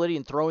susceptibility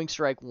in throwing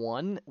strike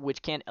one,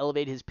 which can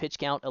elevate his pitch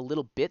count a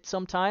little bit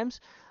sometimes.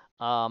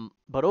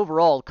 But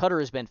overall, cutter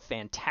has been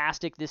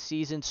fantastic this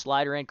season.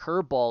 Slider and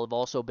curveball have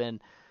also been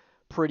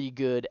pretty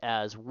good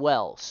as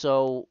well.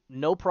 So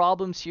no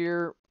problems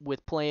here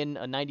with playing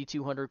a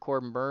 9,200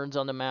 Corbin Burnes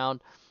on the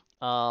mound.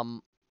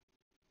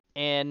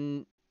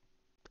 And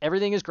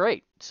everything is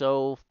great.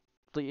 So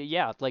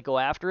yeah, like go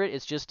after it.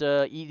 It's just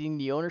eating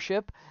the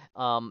ownership.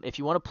 If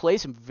you want to play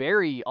some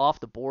very off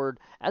the board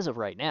as of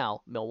right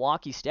now,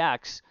 Milwaukee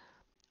stacks.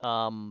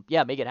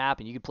 Yeah, make it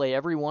happen. You could play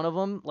every one of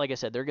them. Like I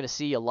said, they're going to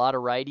see a lot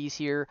of righties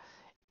here.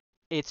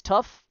 It's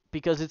tough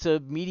because it's a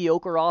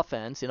mediocre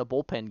offense in a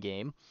bullpen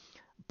game,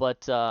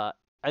 but I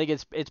think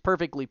it's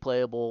perfectly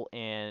playable,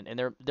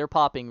 and they're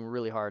popping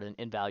really hard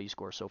in value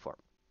score so far.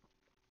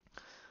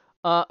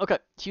 Okay,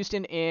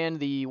 Houston and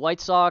the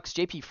White Sox.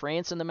 JP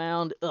France on the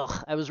mound.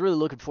 Ugh, I was really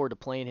looking forward to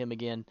playing him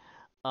again.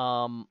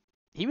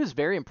 He was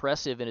very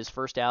impressive in his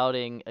first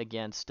outing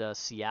against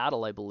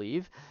Seattle, I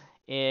believe.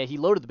 And he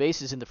loaded the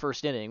bases in the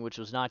first inning, which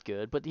was not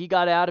good, but he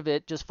got out of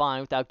it just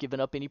fine without giving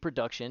up any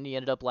production. He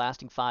ended up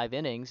lasting 5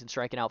 innings and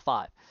striking out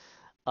 5.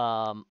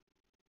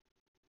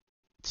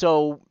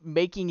 So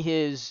making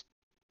his,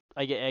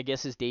 I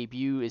guess his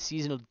debut, his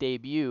seasonal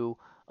debut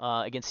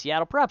against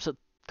Seattle, perhaps a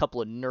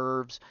couple of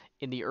nerves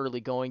in the early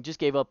going. Just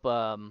gave up,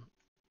 some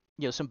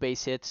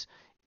base hits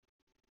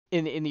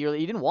in the early.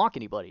 He didn't walk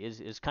anybody.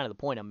 Is kind of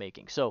the point I'm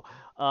making. So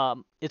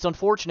it's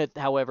unfortunate,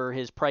 however,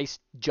 his price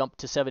jumped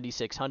to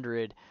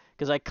 7,600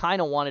 because I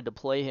kind of wanted to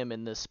play him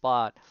in this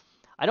spot.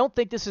 I don't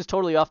think this is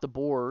totally off the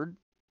board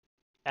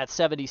at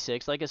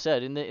 76. Like I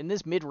said, in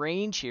this mid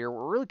range here,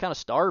 we're really kind of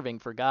starving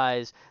for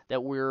guys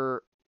that we're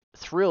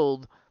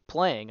thrilled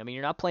playing. I mean,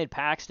 you're not playing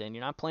Paxton,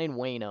 you're not playing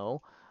Waino.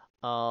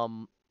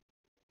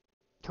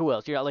 Who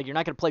else? You're not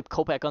going to play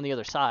Kopech on the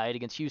other side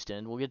against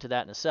Houston. We'll get to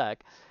that in a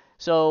sec.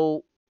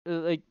 So,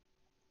 like,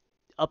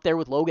 up there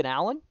with Logan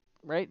Allen,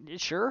 right?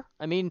 Sure.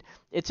 I mean,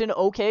 it's an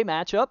okay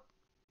matchup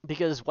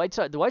because the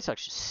White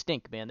Sox just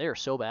stink, man. They are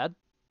so bad.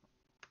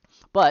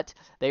 But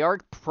they are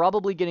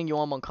probably getting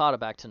Yoan Moncada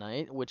back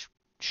tonight, which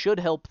should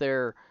help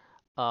their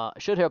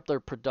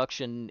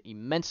production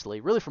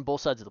immensely, really from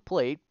both sides of the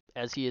plate,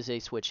 as he is a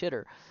switch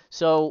hitter.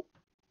 So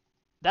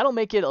that'll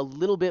make it a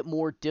little bit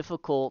more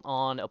difficult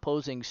on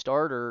opposing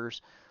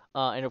starters.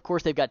 And of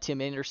course, they've got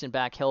Tim Anderson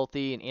back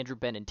healthy, and Andrew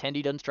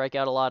Benintendi doesn't strike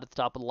out a lot at the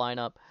top of the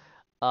lineup.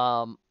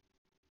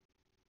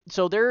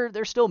 So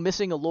they're still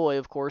missing Eloy,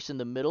 of course, in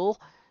the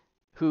middle,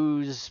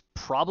 who's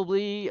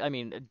probably, I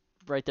mean,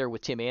 right there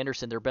with Tim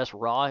Anderson, their best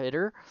raw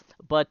hitter.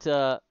 But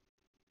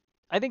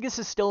I think this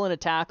is still an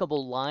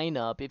attackable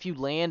lineup if you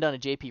land on a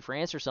JP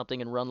France or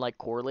something and run like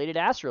correlated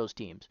Astros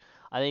teams.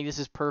 I think this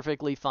is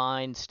perfectly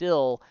fine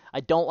still. I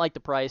don't like the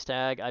price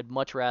tag. I'd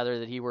much rather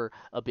that he were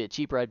a bit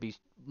cheaper. I'd be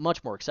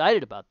much more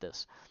excited about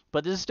this.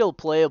 But this is still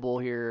playable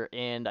here,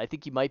 and I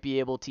think you might be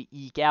able to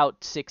eke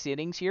out 6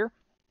 innings here.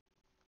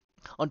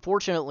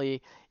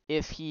 Unfortunately,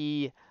 if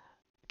he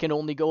can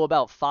only go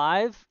about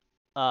 5,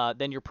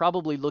 then you're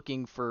probably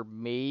looking for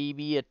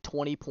maybe a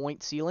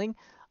 20-point ceiling,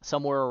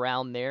 somewhere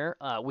around there,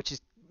 which is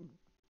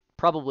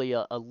probably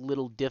a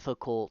little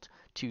difficult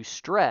to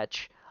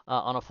stretch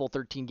on a full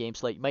 13-game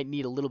slate. You might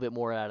need a little bit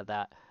more out of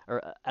that,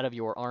 or out of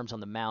your arms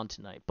on the mound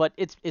tonight. But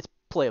it's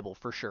playable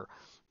for sure.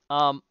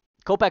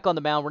 Kopech on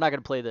the mound, we're not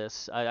going to play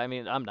this. I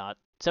mean, I'm not.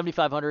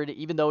 7,500,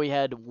 even though he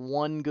had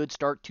one good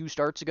start 2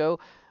 starts ago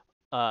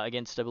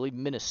against, I believe,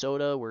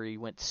 Minnesota, where he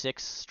went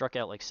 6, struck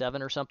out like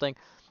 7 or something.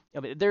 I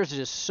mean, there's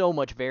just so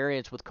much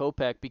variance with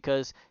Kopech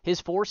because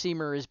his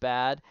 4-seamer is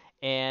bad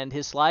and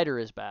his slider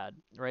is bad,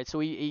 right? So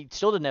he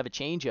still didn't have a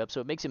changeup,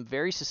 so it makes him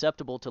very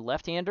susceptible to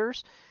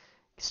left-handers.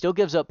 Still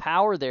gives up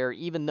power there,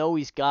 even though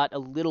he's got a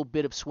little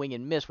bit of swing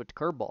and miss with the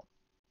curveball.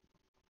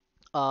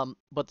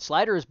 But the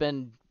slider has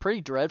been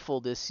pretty dreadful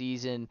this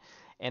season,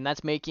 and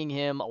that's making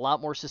him a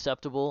lot more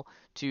susceptible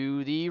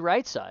to the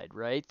right side,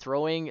 right?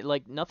 Throwing,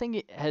 like,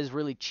 nothing has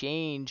really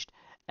changed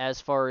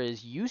as far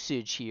as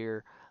usage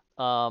here.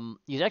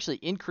 He's actually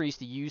increased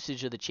the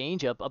usage of the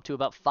changeup up to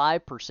about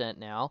 5%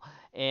 now,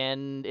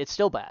 and it's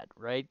still bad,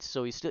 right?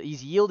 So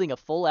he's yielding a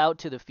full out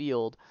to the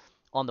field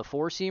on the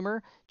 4-seamer.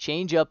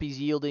 Changeup, he's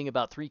yielding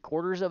about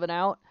 3/4 of an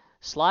out.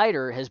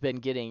 Slider has been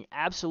getting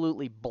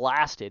absolutely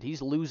blasted.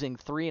 He's losing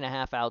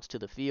 3.5 outs to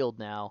the field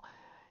now,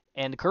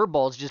 and the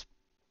curveball is just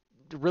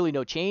really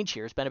no change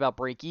here. It's been about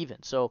break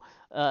even. So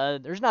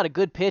there's not a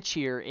good pitch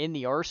here in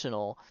the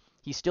arsenal.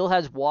 He still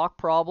has walk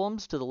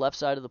problems to the left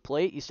side of the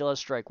plate. He still has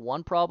strike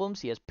 1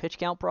 problems. He has pitch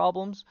count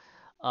problems.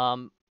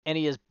 And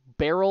he has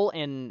barrel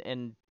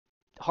and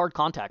hard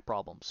contact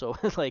problems. So,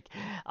 like,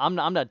 I'm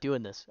not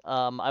doing this.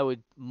 I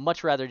would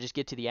much rather just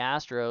get to the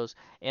Astros.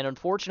 And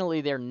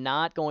unfortunately, they're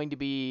not going to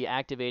be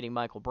activating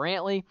Michael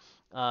Brantley.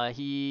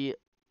 He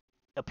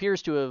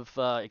appears to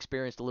have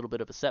experienced a little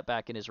bit of a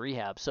setback in his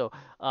rehab. So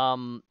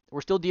we're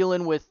still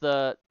dealing with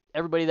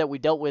everybody that we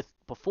dealt with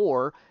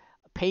before.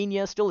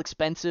 Pena, still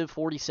expensive,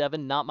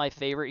 47, not my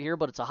favorite here,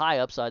 but it's a high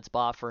upside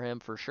spot for him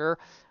for sure.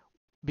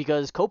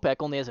 because Kopech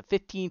only has a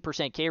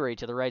 15% K rate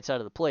to the right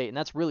side of the plate, and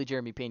that's really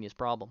Jeremy Pena's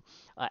problem.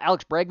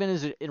 Alex Bregman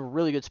is in a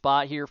really good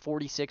spot here,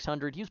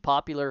 4,600. He was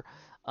popular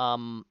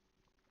um,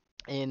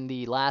 in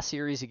the last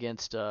series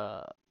against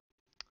the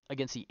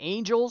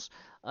Angels.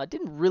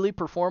 Didn't really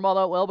perform all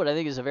that well, but I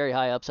think it's a very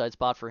high upside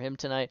spot for him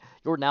tonight.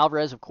 Jordan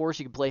Alvarez, of course,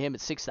 you can play him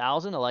at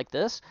 6,000. I like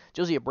this.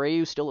 Josie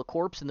Abreu, still a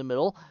corpse in the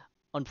middle,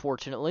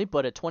 unfortunately,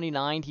 but at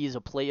 29, he is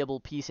a playable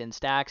piece in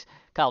stacks.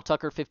 Kyle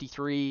Tucker,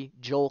 53.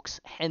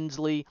 Jolks,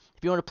 Hensley.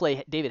 If you want to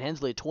play David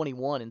Hensley at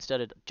 21 instead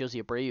of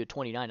Josie Abreu at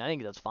 29, I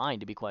think that's fine,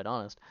 to be quite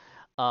honest.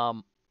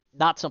 Um,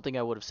 Not something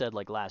I would have said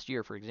like last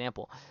year, for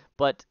example.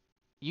 But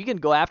you can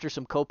go after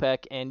some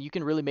Kopech, and you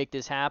can really make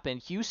this happen.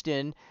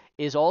 Houston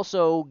is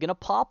also going to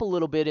pop a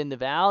little bit in the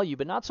value,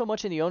 but not so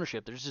much in the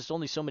ownership. There's just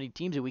only so many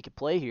teams that we could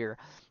play here.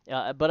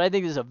 But I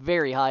think this is a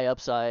very high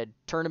upside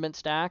tournament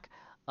stack.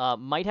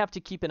 Might have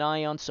to keep an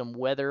eye on some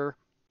weather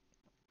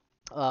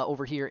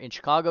over here in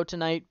Chicago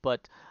tonight,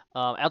 but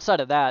outside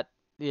of that,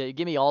 yeah,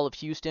 give me all of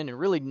Houston and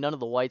really none of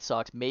the White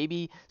Sox.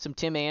 Maybe some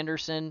Tim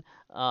Anderson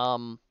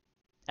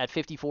at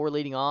 54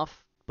 leading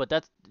off, but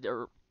that's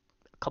a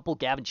couple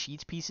Gavin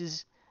Sheets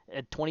pieces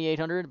at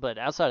 2,800. But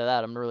outside of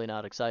that, I'm really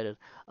not excited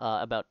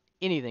about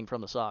anything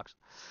from the Sox.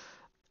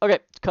 Okay,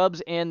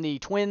 Cubs and the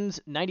Twins,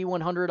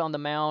 9,100 on the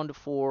mound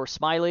for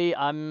Smiley.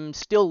 I'm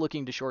still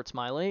looking to short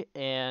Smiley,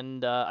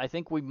 and I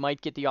think we might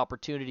get the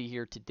opportunity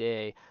here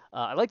today.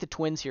 I like the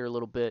Twins here a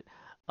little bit.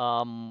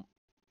 We'll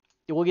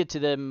get to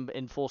them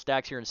in full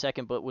stacks here in a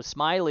second, but with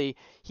Smiley,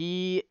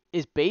 he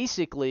is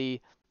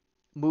basically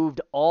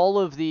moved all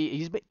of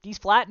the he's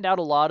flattened out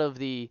a lot of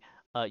the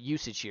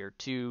usage here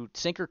to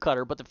sinker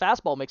cutter, but the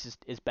fastball mix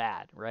is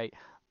bad, right?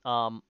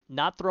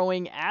 Not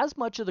throwing as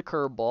much of the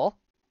curveball,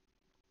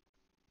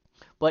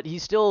 but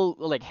he's still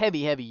like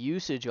heavy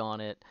usage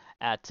on it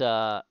at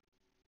 45%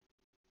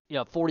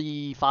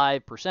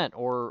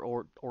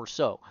 or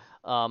so.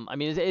 I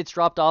mean, it's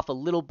dropped off a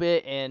little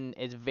bit, and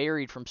it's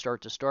varied from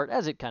start to start,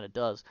 as it kind of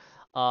does.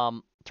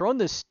 Throwing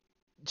this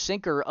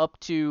sinker up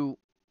to,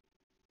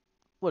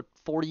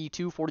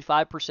 42,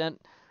 45%,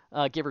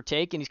 give or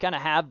take, and he's kind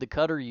of halved the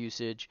cutter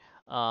usage.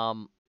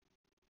 So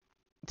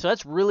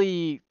that's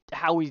really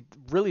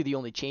really the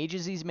only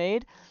changes he's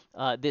made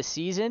this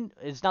season.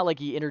 It's not like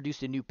he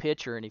introduced a new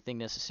pitch or anything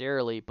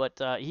necessarily,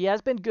 but he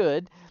has been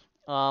good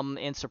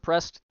and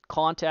suppressed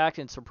contact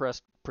and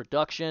suppressed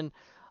production.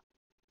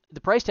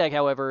 The price tag,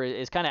 however,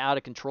 is kind of out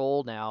of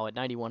control now at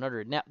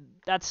 9,100. Now,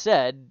 that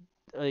said,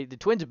 the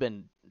Twins have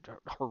been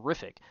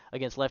horrific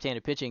against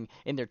left-handed pitching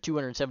in their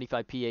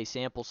 275 PA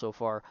sample so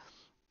far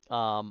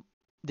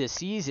this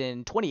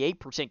season.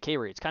 28% K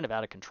rate. It's kind of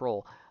out of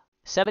control.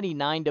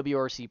 79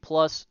 WRC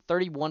plus,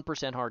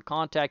 31% hard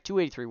contact,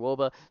 283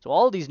 WOBA. So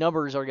all of these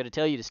numbers are going to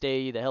tell you to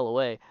stay the hell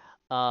away,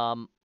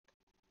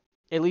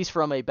 at least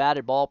from a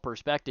batted ball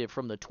perspective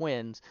from the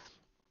Twins.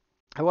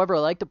 However, I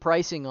like the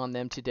pricing on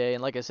them today,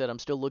 and like I said, I'm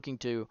still looking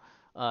to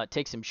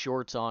take some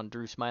shorts on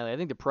Drew Smiley. I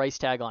think the price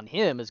tag on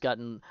him has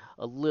gotten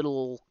a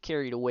little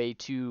carried away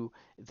to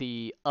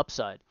the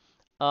upside.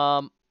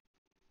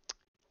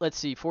 Let's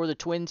see, for the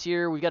Twins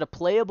here, we've got a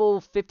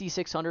playable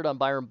 5,600 on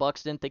Byron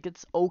Buxton. Think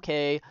it's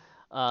okay,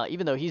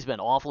 even though he's been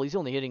awful. He's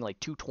only hitting like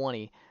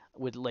 220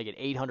 with like an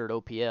 800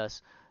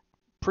 OPS.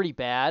 Pretty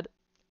bad.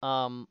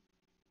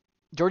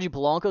 Georgie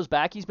Polanco's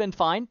back. He's been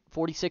fine.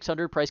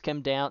 4,600, price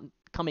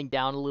coming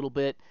down a little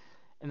bit,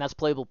 and that's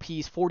playable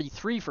piece.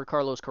 43 for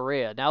Carlos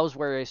Correa. Now is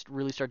where I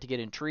really start to get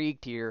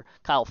intrigued here.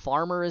 Kyle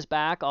Farmer is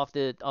back off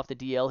the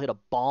DL. Hit a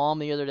bomb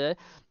the other day.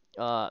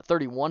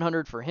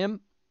 3,100 for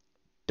him.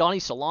 Donnie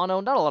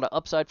Solano, not a lot of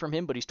upside from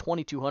him, but he's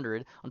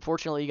 2,200.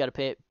 Unfortunately, you got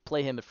to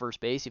play him at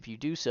first base if you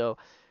do so.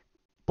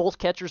 Both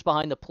catchers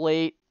behind the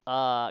plate.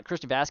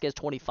 Christian Vasquez,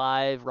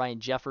 25. Ryan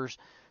Jeffers,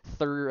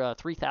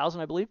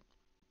 3,000, I believe.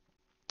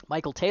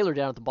 Michael Taylor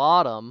down at the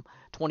bottom,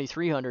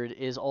 2,300,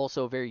 is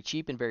also very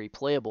cheap and very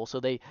playable. So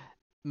they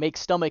make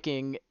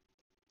stomaching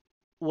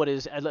what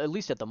is, at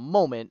least at the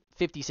moment,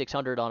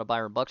 5,600 on a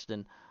Byron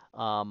Buxton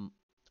a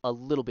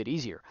little bit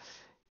easier.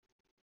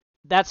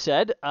 That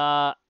said,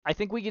 I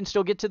think we can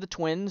still get to the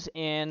Twins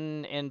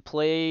and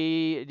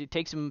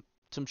take some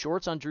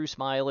shorts on Drew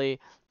Smiley.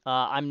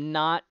 I'm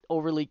not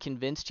overly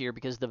convinced here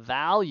because the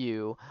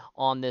value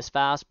on this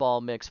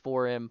fastball mix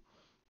for him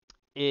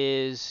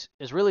is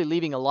really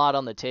leaving a lot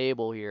on the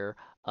table here.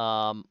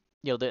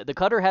 The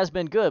cutter has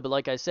been good, but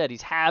like I said,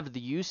 he's halved the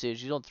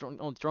usage. He's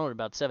only throwing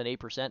about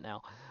 7-8%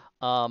 now.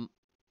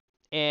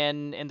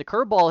 And the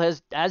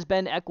curveball has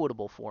been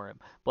equitable for him,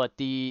 but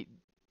the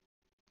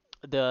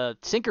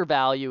sinker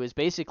value is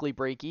basically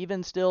break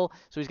even still,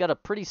 so he's got a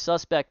pretty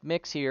suspect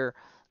mix here,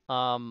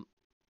 and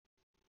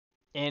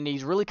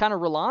he's really kind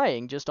of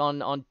relying just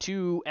on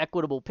two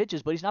equitable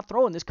pitches, but he's not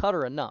throwing this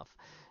cutter enough.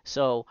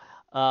 So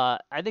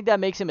I think that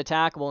makes him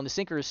attackable, and the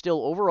sinker is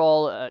still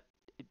overall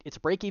it's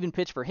a break even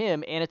pitch for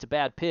him, and it's a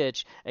bad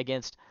pitch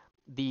against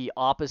the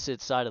opposite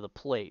side of the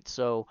plate.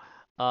 So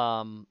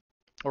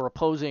or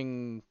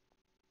opposing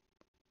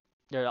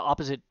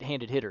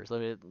opposite-handed hitters.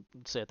 Let me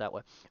say it that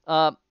way.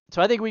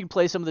 So I think we can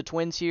play some of the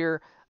Twins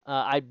here.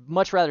 I'd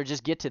much rather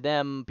just get to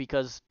them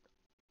because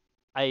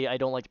I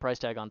don't like the price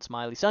tag on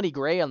Smiley. Sonny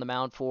Gray on the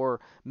mound for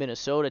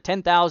Minnesota,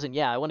 10,000.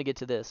 Yeah, I want to get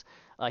to this.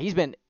 He's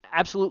been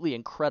absolutely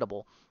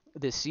incredible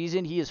this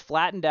season. He has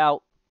flattened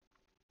out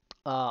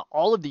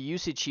all of the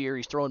usage here.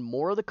 He's throwing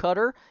more of the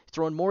cutter, he's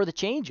throwing more of the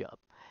changeup,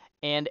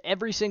 and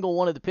every single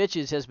one of the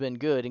pitches has been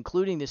good,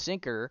 including the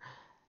sinker.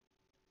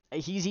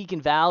 He's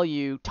eking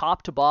value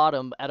top to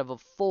bottom out of a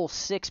full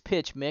 6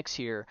 pitch mix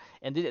here,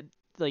 and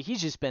like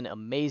he's just been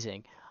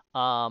amazing.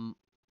 Um,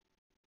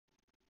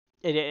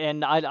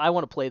 and I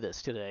want to play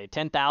this today.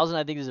 10,000,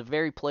 I think, is a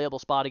very playable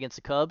spot against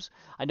the Cubs.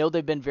 I know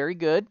they've been very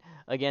good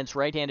against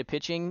right-handed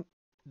pitching.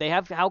 They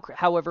have,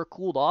 however,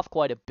 cooled off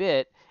quite a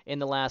bit in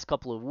the last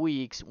couple of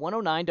weeks.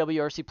 109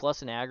 WRC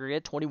plus in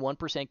aggregate,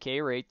 21%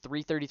 K rate,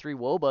 333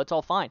 WOBA. It's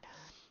all fine.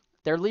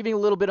 They're leaving a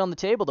little bit on the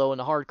table, though, in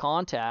the hard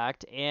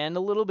contact and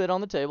a little bit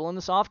on the table in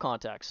the soft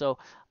contact. So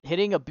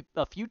hitting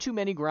a few too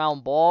many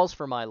ground balls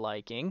for my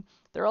liking.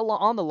 They're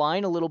on the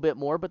line a little bit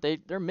more, but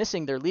they're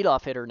missing their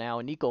leadoff hitter now,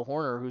 Nico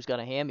Horner, who's got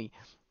a hammy.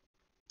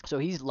 So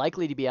he's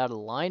likely to be out of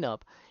the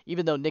lineup,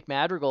 even though Nick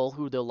Madrigal,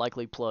 who they'll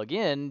likely plug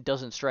in,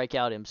 doesn't strike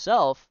out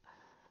himself.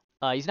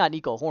 He's not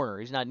Nico Horner.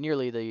 He's not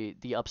nearly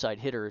the upside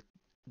hitter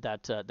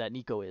that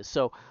Nico is.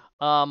 So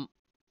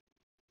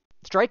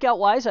strikeout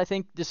wise, I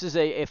think this is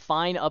a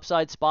fine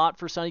upside spot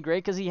for Sonny Gray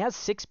because he has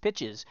 6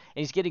 pitches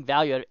and he's getting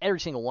value out of every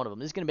single one of them.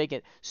 This is going to make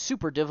it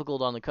super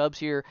difficult on the Cubs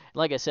here. And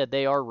like I said,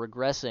 they are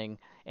regressing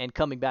and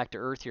coming back to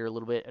earth here a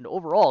little bit. And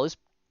overall, this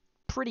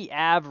pretty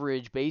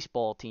average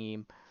baseball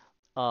team,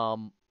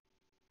 um,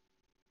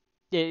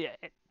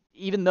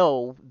 even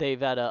though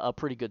they've had a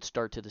pretty good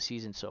start to the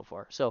season so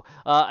far. So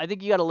I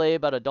think you got to lay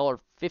about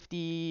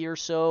 $1.50 or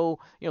so.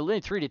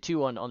 Only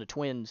 3-2 on the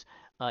Twins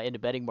in the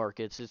betting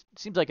markets. It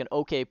seems like an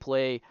okay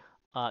play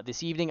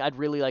this evening. I'd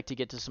really like to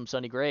get to some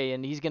Sonny Gray,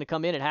 and he's going to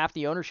come in at half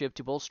the ownership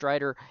to both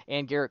Strider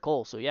and Garrett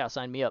Cole. So yeah,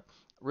 sign me up.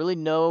 Really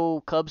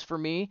no Cubs for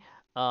me.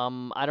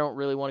 I don't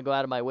really want to go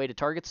out of my way to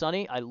target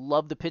Sonny. I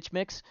love the pitch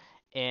mix,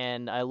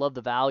 and I love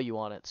the value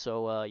on it.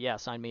 So yeah,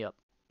 sign me up.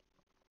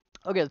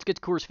 Okay, let's get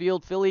to Coors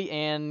Field, Philly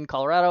and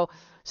Colorado.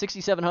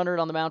 6,700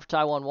 on the mound for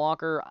Taijuan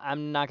Walker.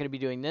 I'm not going to be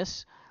doing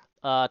this.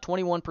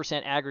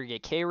 21%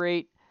 aggregate K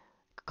rate.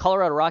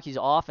 Colorado Rockies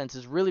offense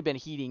has really been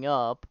heating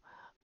up.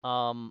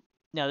 Now,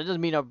 that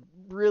doesn't mean I'm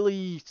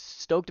really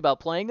stoked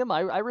about playing them.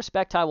 I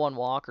respect Taijuan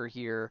Walker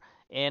here,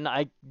 and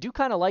I do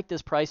kind of like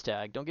this price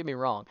tag. Don't get me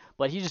wrong.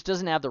 But he just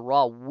doesn't have the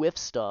raw whiff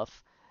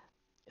stuff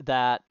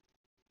that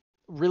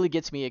really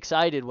gets me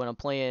excited when I'm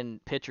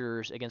playing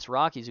pitchers against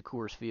Rockies at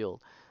Coors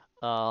Field.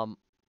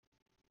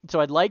 So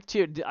I'd like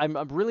to. I'm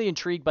really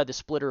intrigued by the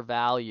splitter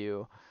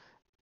value.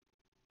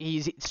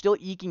 He's still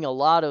eking a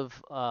lot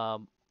of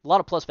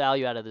plus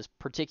value out of this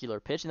particular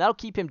pitch, and that'll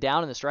keep him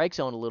down in the strike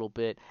zone a little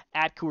bit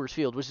at Coors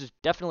Field, which is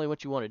definitely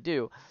what you want to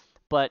do.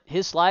 But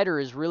his slider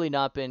has really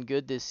not been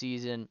good this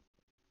season,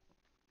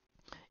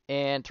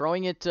 and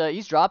throwing it,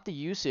 he's dropped the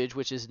usage,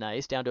 which is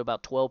nice, down to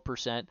about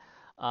 12%,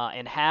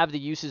 and have the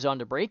uses on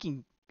the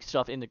breaking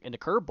stuff in the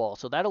curveball,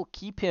 so that'll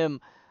keep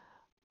him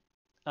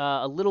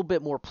a little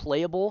bit more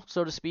playable,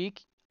 so to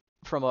speak,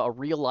 from a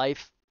real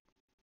life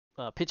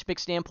pitch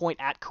mix standpoint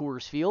at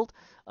Coors Field.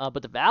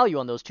 But the value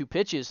on those 2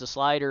 pitches, the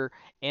slider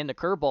and the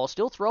curveball,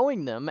 still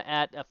throwing them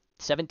at a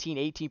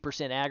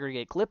 17-18%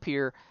 aggregate clip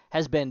here,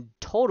 has been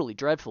totally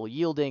dreadful,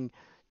 yielding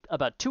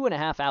about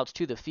 2.5 outs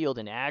to the field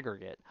in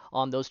aggregate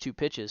on those 2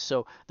 pitches.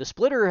 So the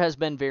splitter has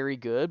been very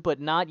good,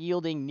 but not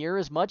yielding near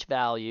as much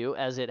value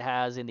as it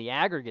has in the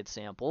aggregate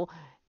sample.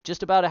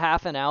 Just about a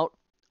half an out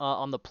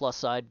on the plus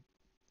side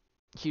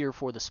here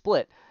for the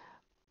split.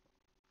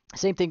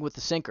 Same thing with the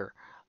sinker.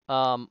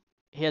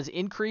 He has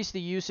increased the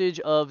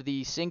usage of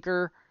the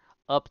sinker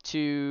up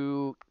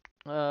to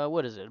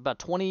what is it? About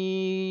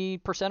 20%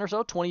 or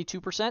so,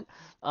 22%.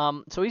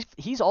 So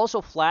he's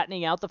also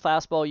flattening out the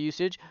fastball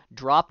usage,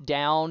 dropped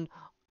down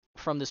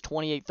from this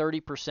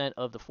 28-30%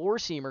 of the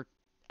four-seamer,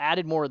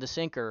 added more of the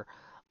sinker.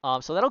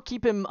 So that'll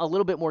keep him a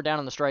little bit more down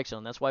in the strike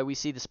zone. That's why we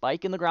see the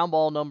spike in the ground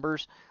ball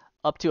numbers,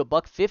 up to a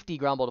 $150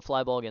 ground ball to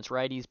fly ball against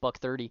righties,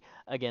 $130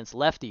 against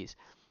lefties.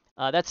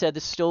 That said,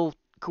 this is still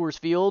Coors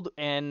Field,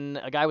 and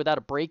a guy without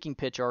a breaking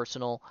pitch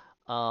arsenal,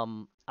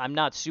 I'm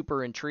not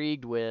super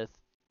intrigued with,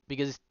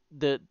 because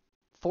the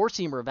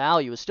four-seamer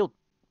value is still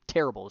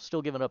terrible. It's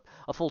still giving up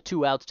a full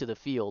 2 outs to the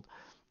field.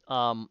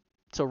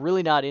 So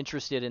really not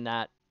interested in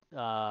that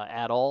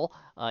at all,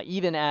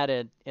 even at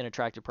an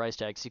attractive price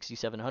tag,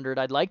 6,700.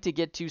 I'd like to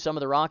get to some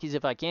of the Rockies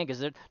if I can,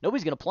 because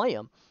nobody's going to play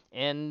them,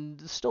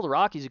 and it's still the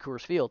Rockies at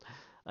Coors Field.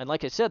 And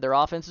like I said, their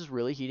offense is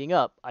really heating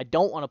up. I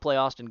don't want to play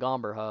Austin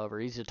Gomber, however.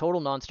 He's a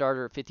total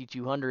non-starter at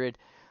 5,200.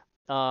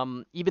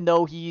 Even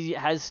though he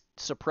has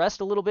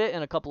suppressed a little bit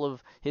in a couple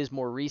of his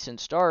more recent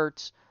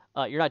starts,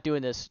 you're not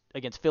doing this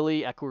against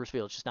Philly at Coors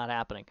Field. It's just not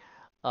happening.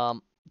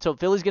 So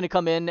Philly's going to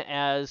come in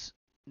as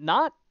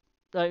not,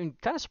 kind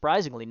of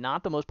surprisingly,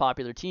 not the most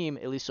popular team,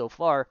 at least so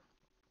far.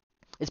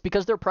 It's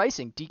because their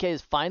pricing. DK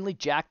has finally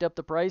jacked up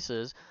the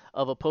prices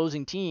of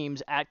opposing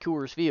teams at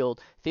Coors Field.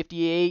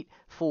 58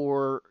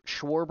 for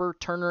Schwarber,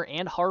 Turner,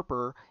 and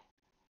Harper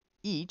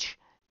each.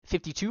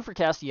 52 for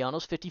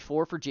Castellanos,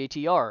 54 for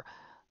JTR.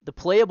 The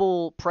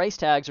playable price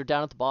tags are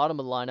down at the bottom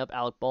of the lineup.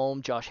 Alec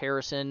Boehm, Josh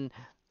Harrison,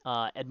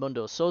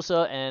 Edmundo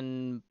Sosa,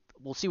 and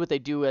we'll see what they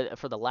do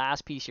for the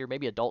last piece here.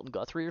 Maybe a Dalton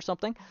Guthrie or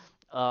something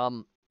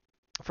from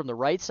the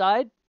right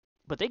side.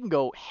 But they can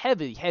go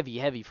heavy, heavy,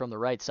 heavy from the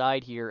right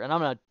side here, and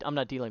I'm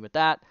not dealing with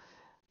that.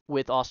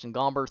 With Austin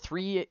Gomber,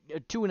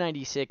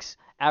 296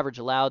 average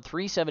allowed,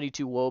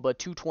 372 WOBA,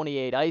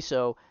 228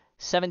 ISO,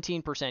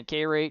 17%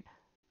 K rate,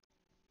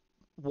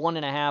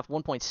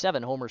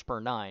 1.7 homers per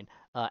 9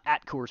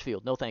 at Coors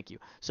Field. No, thank you.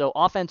 So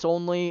offense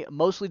only,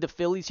 mostly the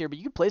Phillies here, but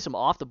you can play some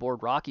off the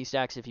board Rocky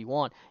stacks if you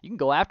want. You can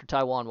go after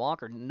Taijuan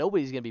Walker.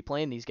 Nobody's going to be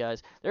playing these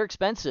guys. They're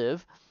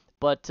expensive,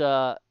 but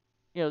this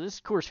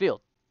is Coors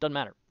Field. Doesn't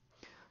matter.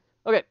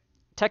 Okay,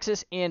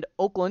 Texas and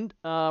Oakland.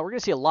 We're going to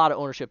see a lot of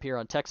ownership here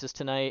on Texas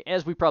tonight,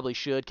 as we probably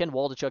should. Ken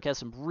Waldichuk has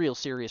some real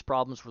serious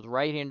problems with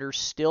right-handers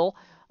still,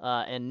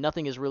 and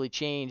nothing has really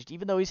changed,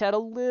 even though he's had a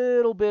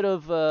little bit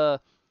of,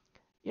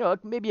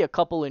 maybe a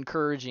couple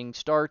encouraging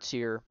starts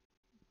here.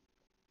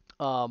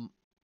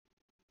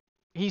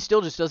 He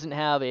still just doesn't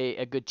have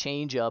a good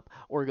changeup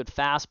or a good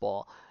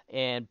fastball.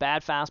 And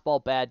bad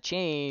fastball, bad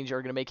change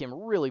are going to make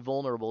him really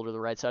vulnerable to the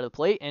right side of the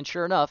plate. And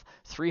sure enough,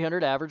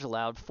 300 average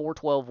allowed,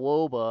 412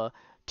 WOBA,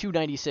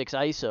 296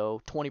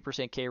 ISO,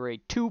 20% K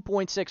rate,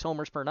 2.6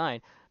 homers per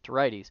 9 to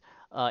righties.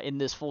 In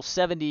this full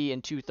 70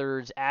 and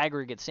 2/3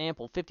 aggregate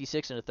sample,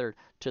 56 and a third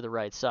to the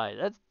right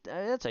side.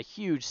 That's a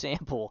huge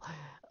sample.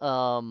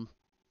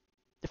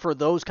 For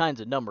those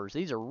kinds of numbers.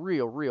 These are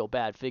real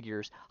bad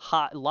figures.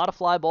 A lot of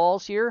fly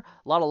balls here,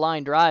 a lot of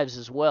line drives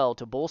as well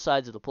to both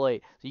sides of the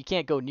plate. So you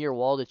can't go near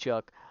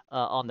Waldichuk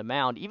on the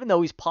mound, even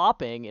though he's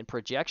popping in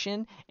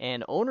projection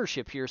and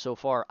ownership here so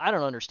far. I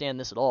don't understand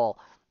this at all.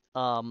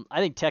 I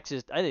think this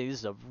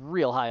is a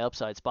real high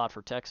upside spot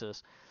for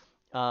Texas.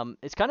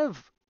 It's kind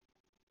of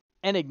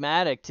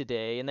enigmatic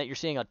today in that you're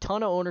seeing a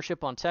ton of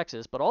ownership on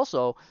Texas, but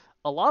also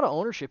a lot of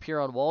ownership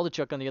here on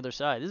Waldichuk on the other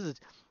side.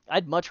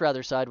 I'd much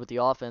rather side with the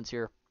offense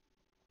here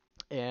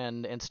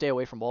and stay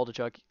away from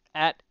Waldichuk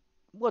at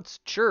what's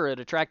sure an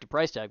attractive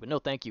price tag, but no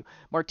thank you.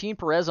 Martin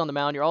Perez on the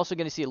mound. You're also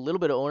going to see a little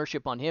bit of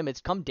ownership on him.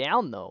 It's come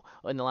down, though,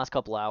 in the last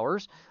couple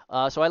hours.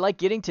 So I like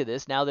getting to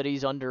this now that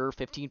he's under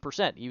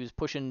 15%. He was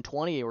pushing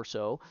 20 or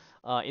so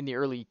in the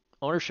early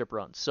ownership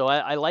runs. So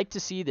I like to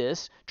see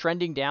this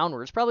trending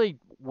downwards, probably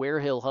where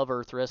he'll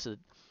hover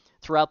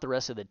throughout the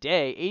rest of the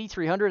day.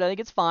 8,300, I think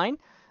it's fine.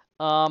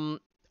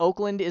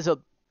 Oakland is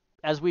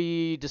as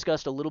we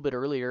discussed a little bit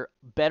earlier,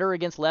 better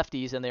against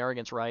lefties than they are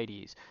against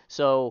righties.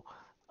 So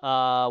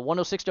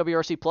 106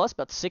 WRC plus,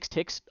 about 6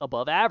 ticks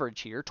above average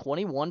here,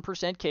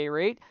 21% K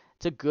rate.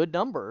 It's a good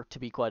number, to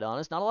be quite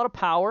honest. Not a lot of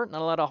power,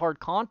 not a lot of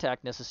hard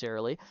contact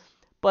necessarily,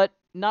 but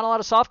not a lot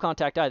of soft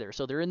contact either.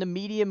 So they're in the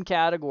medium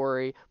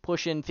category,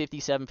 pushing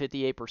 57,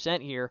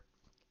 58% here,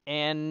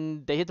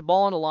 and they hit the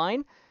ball on the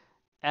line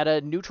at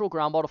a neutral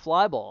ground ball to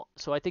fly ball.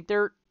 So I think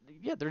they're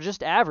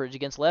just average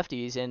against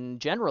lefties, and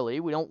generally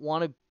we don't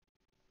want to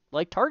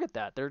target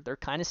that. They're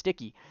kind of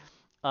sticky.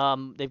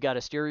 They've got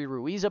Asteri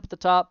Ruiz up at the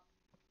top,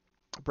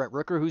 Brent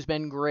Rooker, who's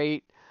been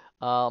great,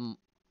 and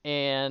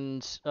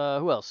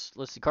who else?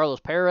 Let's see, Carlos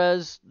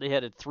Perez. They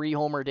had a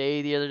 3-homer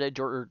day the other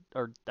day, or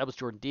that was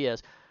Jordan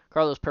Diaz.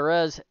 Carlos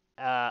Perez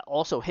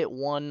also hit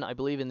 1, I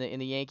believe, in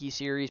the Yankee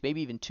series,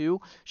 maybe even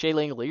 2. Shea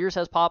Langeliers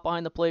has popped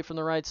behind the plate from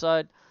the right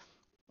side.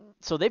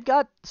 So they've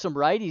got some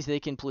righties they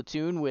can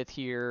platoon with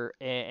here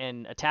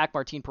and attack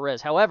Martin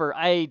Perez. However,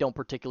 I don't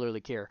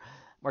particularly care.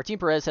 Martin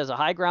Perez has a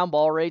high ground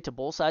ball rate to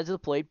both sides of the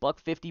plate,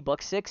 $150,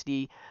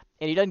 $160,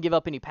 and he doesn't give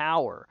up any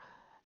power.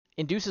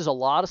 Induces a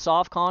lot of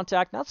soft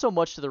contact, not so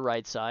much to the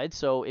right side.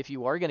 So if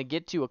you are going to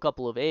get to a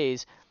couple of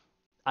A's,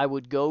 I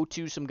would go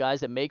to some guys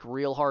that make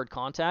real hard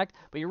contact,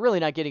 but you're really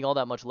not getting all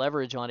that much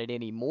leverage on it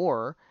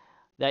anymore.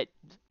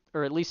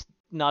 Or at least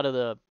not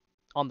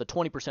on the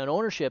 20%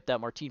 ownership that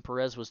Martin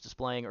Perez was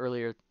displaying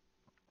earlier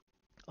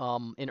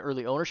in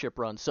early ownership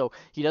runs. So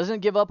he doesn't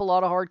give up a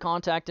lot of hard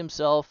contact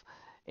himself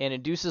and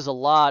induces a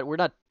lot. We're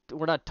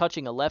not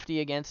touching a lefty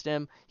against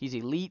him. He's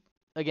elite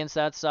against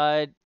that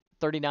side.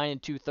 39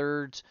 and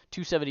 2/3,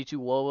 272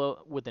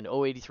 WOA with an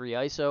 083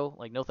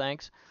 ISO. No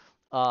thanks.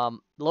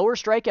 Lower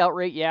strikeout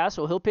rate, yeah,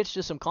 so he'll pitch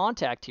to some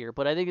contact here,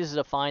 but I think this is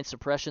a fine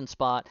suppression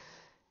spot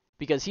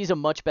because he's a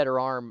much better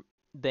arm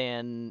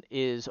than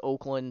is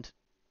Oakland's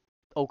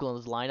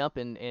lineup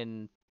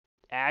in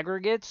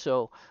aggregate.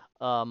 So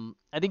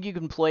I think you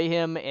can play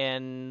him,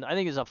 and I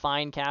think it's a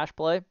fine cash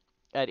play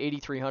at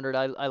 8,300.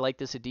 I like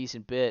this a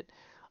decent bit.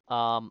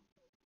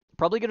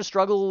 Probably going to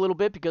struggle a little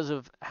bit because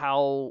of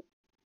how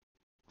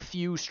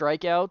few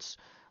strikeouts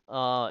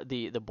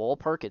the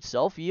ballpark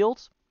itself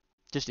yields,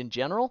 just in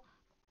general.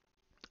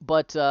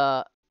 But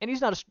and he's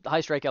not a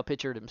high strikeout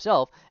pitcher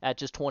himself at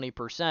just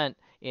 20%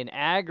 in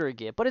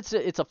aggregate, but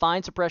it's a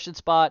fine suppression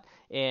spot,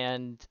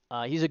 and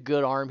he's a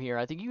good arm here.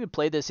 I think you could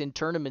play this in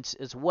tournaments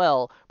as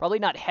well. Probably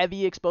not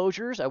heavy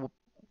exposures. I'm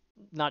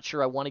not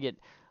sure I want to get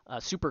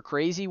super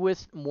crazy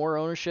with more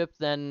ownership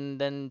than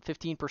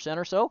 15%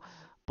 or so,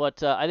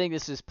 but I think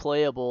this is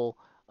playable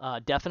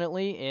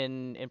definitely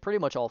in pretty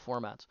much all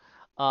formats.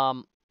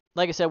 Um,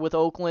 like I said, with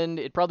Oakland,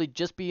 it'd probably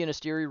just be an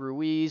Asteri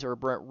Ruiz or a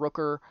Brent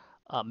Rooker,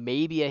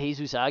 maybe a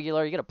Jesus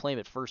Aguilar. You got to play him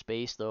at first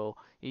base though.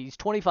 He's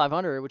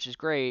 2,500, which is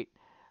great,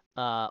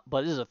 but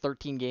this is a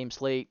 13 game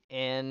slate,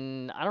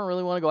 and I don't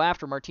really want to go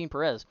after Martin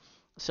Perez.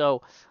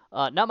 So,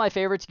 not my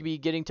favorites to be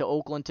getting to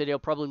Oakland today. I'll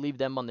probably leave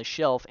them on the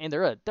shelf, and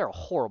they're a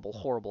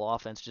horrible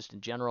offense just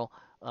in general.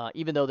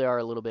 Even though they are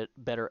a little bit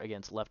better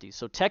against lefties.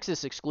 So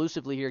Texas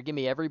exclusively here. Give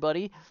me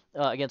everybody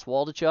against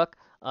Waldichuk,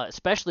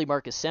 especially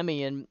Marcus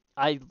Semien.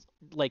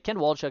 Ken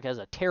Waldichuk has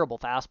a terrible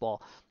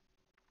fastball,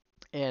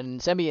 and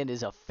Semien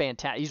is a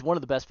fantastic. He's one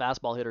of the best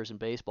fastball hitters in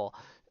baseball.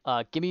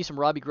 Give me some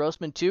Robbie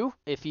Grossman too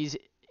if he's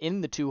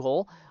in the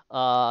 2-hole.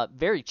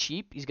 Very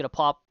cheap. He's gonna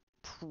pop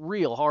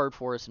real hard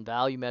for us in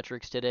value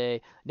metrics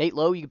today. Nate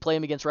Lowe, you can play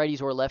him against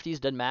righties or lefties,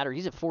 doesn't matter.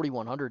 He's at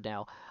 4,100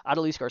 now.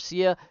 Adolis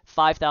Garcia,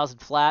 5,000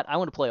 flat. I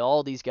want to play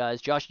all these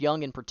guys. Josh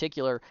Young in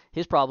particular,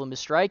 his problem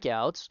is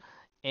strikeouts,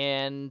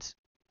 and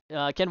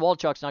Ken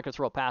Waldichuk's not going to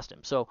throw it past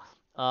him. So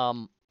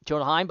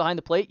Jonah Heim behind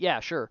the plate, yeah,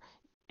 sure.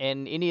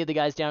 And any of the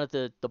guys down at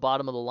the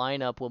bottom of the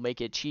lineup will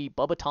make it cheap.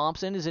 Bubba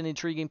Thompson is an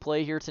intriguing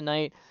play here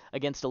tonight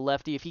against a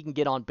lefty. If he can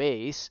get on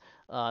base,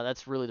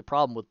 that's really the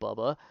problem with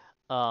Bubba.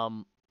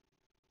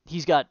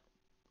 He's got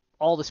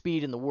all the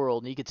speed in the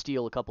world, and he could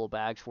steal a couple of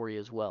bags for you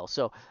as well.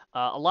 So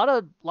a lot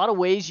of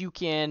ways you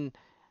can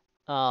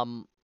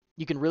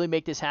really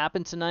make this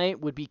happen tonight.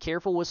 Would be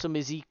careful with some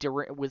Zeke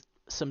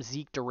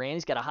Duran.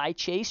 He's got a high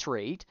chase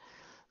rate.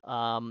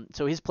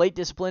 So his plate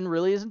discipline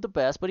really isn't the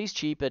best, but he's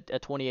cheap at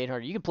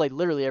 2,800. You can play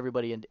literally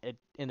everybody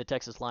in the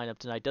Texas lineup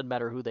tonight. Doesn't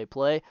matter who they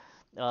play.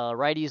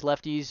 Righties,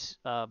 lefties,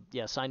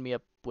 sign me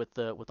up with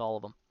all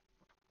of them.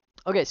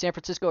 Okay, San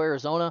Francisco,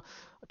 Arizona.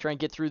 I'll try and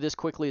get through this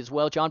quickly as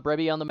well. John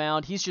Brebbia on the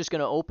mound. He's just going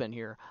to open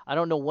here. I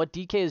don't know what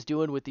DK is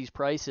doing with these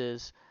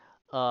prices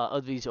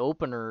of these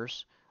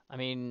openers. I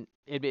mean,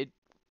 it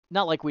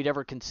not like we'd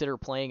ever consider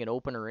playing an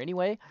opener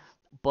anyway,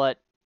 but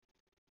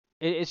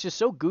it's just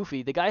so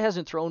goofy. The guy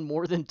hasn't thrown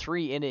more than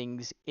 3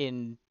 innings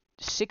in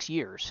 6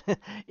 years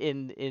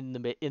in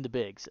the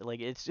bigs. Like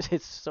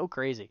it's so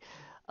crazy.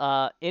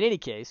 In any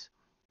case,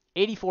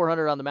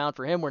 8,400 on the mound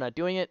for him. We're not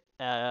doing it.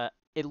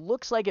 It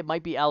looks like it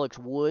might be Alex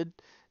Wood.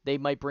 They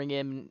might bring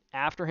him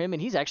after him,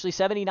 and he's actually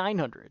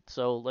 7,900.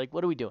 So, like,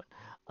 what are we doing?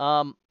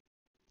 In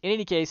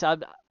any case,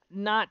 I'm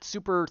not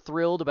super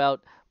thrilled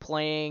about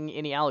playing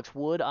any Alex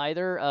Wood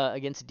either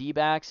against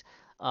D-backs.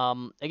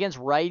 Against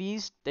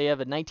righties, they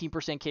have a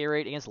 19% K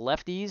rate. Against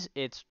lefties,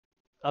 it's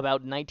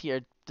about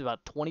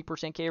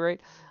 20% K rate.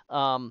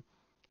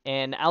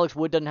 And Alex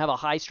Wood doesn't have a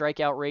high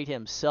strikeout rate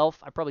himself.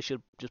 I probably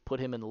should just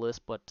put him in the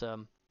list, but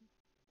so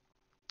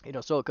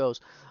it goes.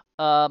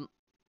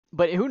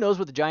 But who knows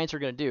what the Giants are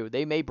going to do?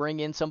 They may bring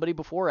in somebody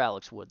before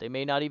Alex Wood. They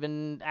may not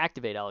even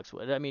activate Alex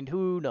Wood. I mean,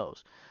 who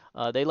knows?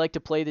 They like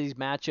to play these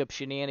matchup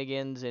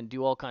shenanigans and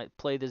do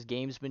play this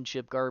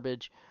gamesmanship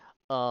garbage.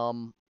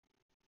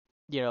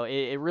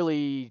 It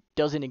really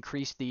doesn't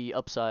increase the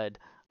upside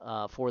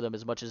for them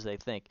as much as they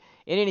think.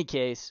 In any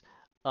case,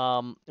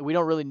 we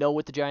don't really know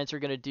what the Giants are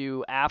going to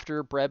do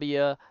after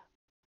Brebbia.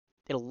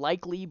 It'll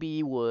likely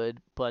be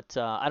Wood, but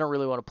I don't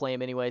really want to play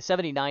him anyway.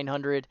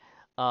 7,900.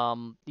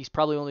 He's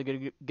probably only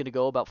going to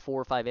go about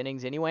 4 or 5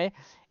 innings anyway,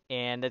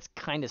 and that's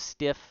kind of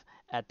stiff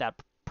at that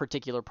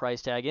particular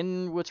price tag.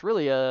 And what's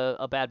really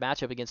a bad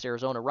matchup against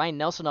Arizona. Ryan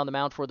Nelson on the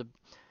mound for the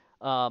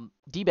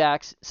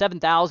D-backs,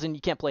 7,000.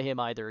 You can't play him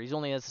either. He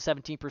only has a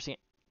 17%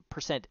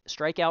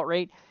 strikeout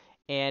rate,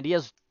 and he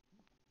has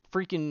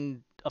freaking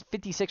a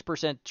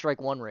 56%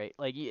 strike one rate.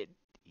 Like he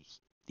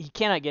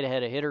cannot get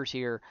ahead of hitters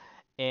here,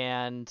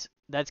 and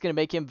that's going to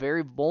make him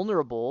very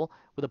vulnerable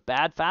with a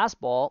bad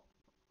fastball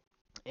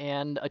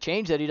and a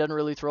change that he doesn't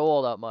really throw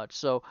all that much.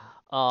 So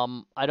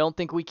I don't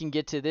think we can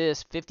get to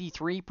this.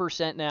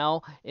 53%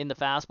 now in the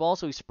fastball,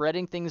 so he's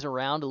spreading things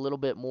around a little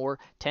bit more.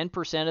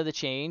 10% of the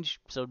change,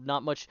 so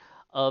not much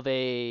of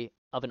an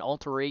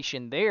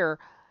alteration there.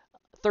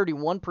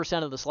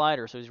 31% of the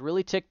slider, so he's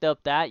really ticked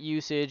up that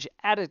usage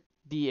at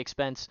the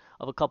expense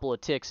of a couple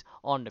of ticks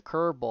on the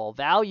curveball.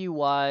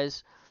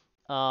 Value-wise,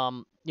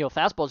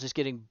 fastball's just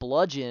getting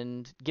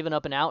bludgeoned, giving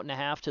up an out and a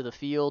half to the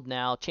field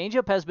now.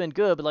 Changeup has been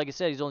good, but like I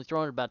said, he's only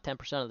throwing it about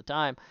 10% of the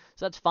time.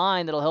 So that's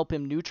fine. That'll help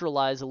him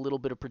neutralize a little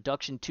bit of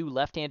production to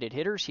left-handed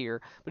hitters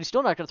here, but he's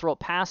still not going to throw it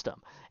past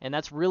them. And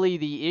that's really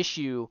the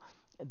issue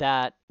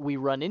that we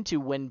run into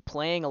when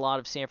playing a lot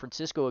of San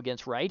Francisco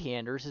against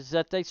right-handers is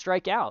that they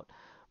strike out.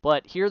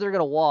 But here they're going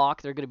to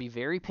walk. They're going to be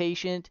very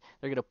patient.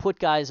 They're going to put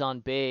guys on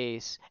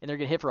base, and they're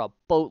going to hit for a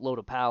boatload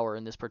of power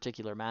in this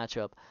particular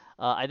matchup.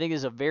 I think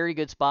is a very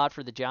good spot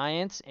for the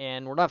Giants,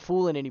 and we're not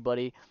fooling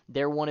anybody.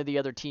 They're one of the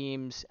other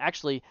teams.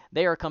 Actually,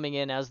 they are coming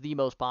in as the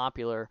most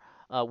popular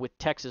with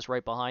Texas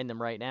right behind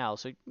them right now.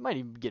 So you might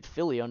even get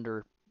Philly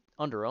under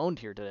owned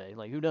here today.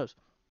 Like, who knows?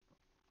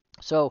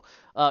 So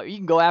you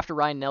can go after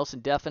Ryan Nelson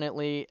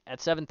definitely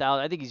at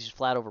 7,000. I think he's just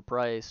flat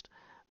overpriced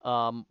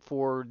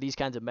for these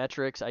kinds of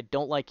metrics. I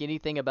don't like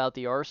anything about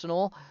the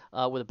Arsenal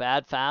with a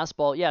bad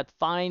fastball. Yeah,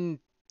 fine,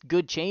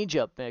 good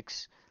changeup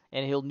mix,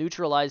 and he'll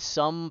neutralize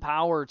some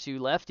power to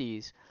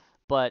lefties.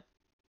 But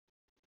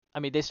I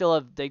mean,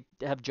 they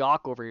have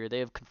Jock over here. They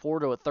have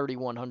Conforto at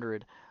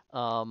 3,100.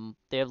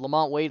 They have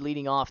Lamont Wade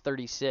leading off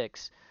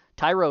 36.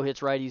 Tyro hits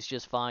righties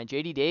just fine.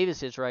 J.D.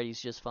 Davis hits righties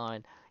just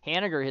fine.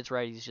 Haniger hits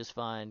righties just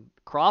fine.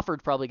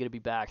 Crawford's probably going to be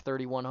back,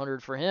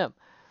 3,100 for him.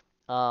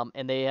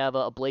 And they have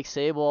a Blake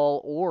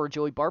Sabol or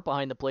Joey Bart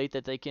behind the plate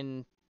that they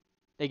could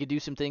do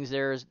some things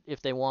there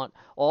if they want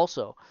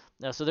also.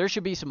 Now, so there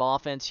should be some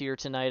offense here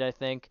tonight, I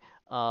think,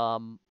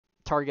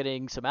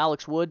 targeting some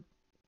Alex Wood,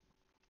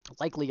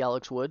 likely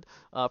Alex Wood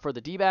for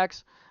the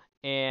D-backs,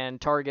 and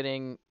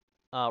targeting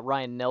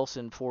Ryan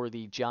Nelson for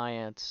the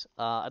Giants.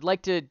 I'd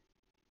like to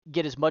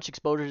get as much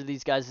exposure to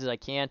these guys as I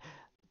can,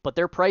 but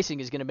their pricing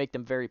is going to make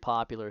them very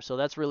popular. So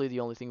that's really the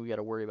only thing we got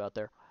to worry about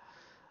there.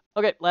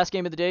 Okay, last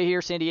game of the day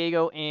here, San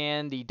Diego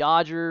and the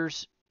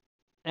Dodgers.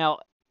 Now,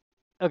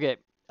 okay,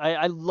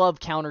 I love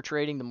counter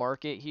trading the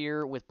market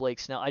here with Blake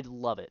Snell. I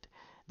love it.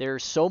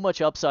 There's so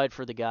much upside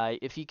for the guy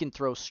if he can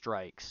throw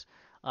strikes.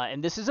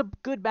 And this is a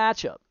good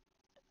matchup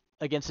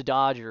against the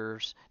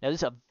Dodgers. Now, this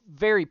is a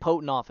very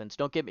potent offense.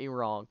 Don't get me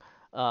wrong.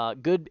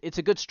 It's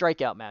a good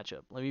strikeout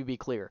matchup. Let me be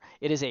clear.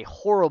 It is a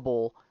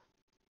horrible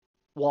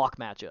walk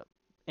matchup.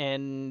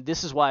 And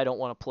this is why I don't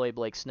want to play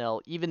Blake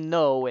Snell, even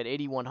though at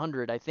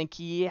 8,100, I think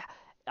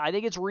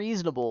it's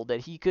reasonable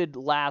that he could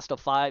last a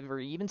 5 or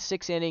even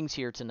 6 innings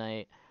here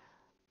tonight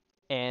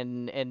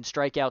and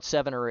strike out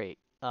 7 or 8.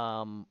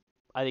 I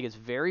think it's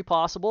very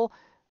possible,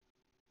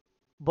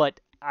 but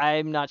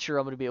I'm not sure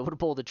I'm going to be able to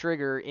pull the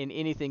trigger in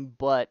anything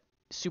but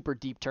super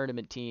deep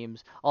tournament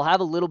teams. I'll have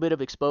a little bit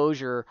of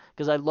exposure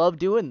because I love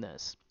doing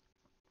this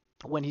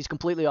when he's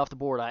completely off the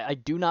board. I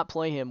do not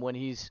play him when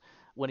he's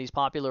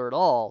popular at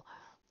all.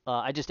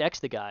 I just X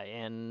the guy,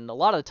 and a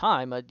lot of the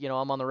time,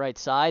 I'm on the right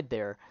side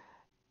there.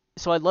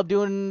 So I love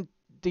doing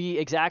the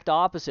exact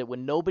opposite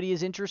when nobody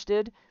is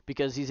interested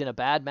because he's in a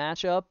bad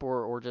matchup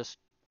or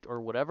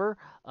whatever.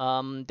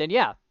 Then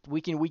yeah,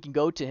 we can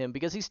go to him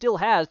because he still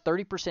has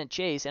 30%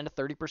 chase and a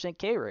 30%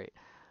 K rate.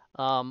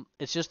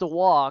 It's just the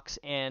walks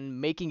and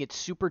making it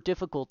super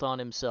difficult on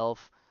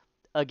himself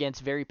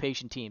against very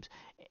patient teams.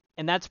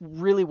 And that's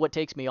really what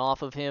takes me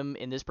off of him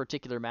in this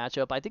particular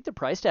matchup. I think the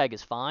price tag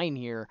is fine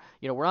here.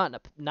 We're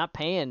not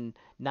paying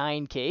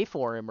 9K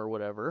for him or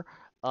whatever.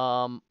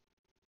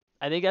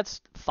 I think that's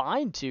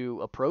fine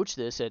to approach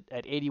this at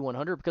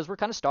 8,100 because we're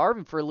kind of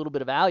starving for a little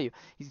bit of value.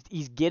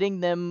 He's getting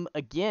them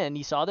again.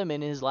 He saw them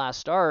in his last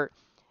start,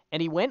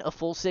 and he went a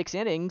full 6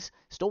 innings,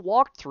 still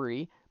walked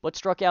 3, but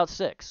struck out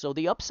 6. So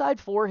the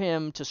upside for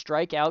him to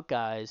strike out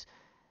guys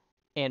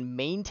and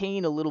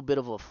maintain a little bit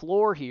of a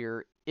floor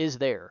here is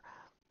there.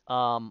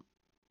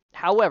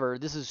 However,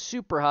 this is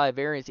super high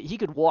variance. He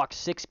could walk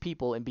 6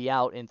 people and be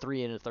out in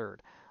 3 1/3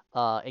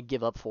 and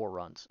give up 4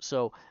 runs.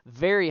 So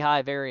very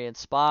high variance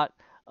spot.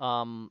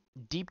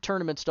 Deep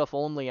tournament stuff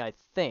only, I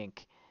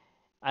think.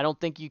 I don't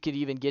think you could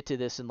even get to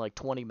this in like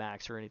 20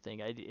 max or anything.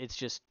 It's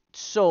just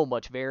so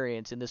much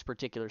variance in this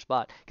particular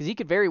spot because he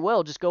could very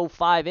well just go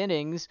 5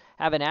 innings,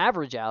 have an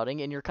average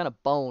outing, and you're kind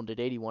of boned at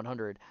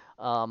 8,100.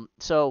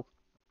 So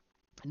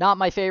not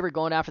my favorite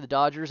going after the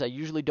Dodgers. I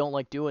usually don't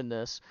like doing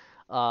this.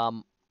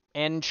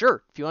 And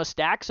sure, if you want to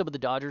stack some of the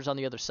Dodgers on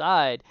the other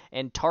side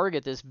and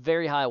target this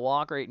very high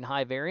walk rate and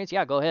high variance,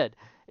 yeah, go ahead.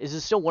 This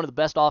is still one of the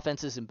best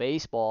offenses in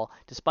baseball,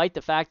 despite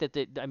the fact that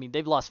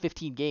they've lost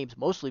 15 games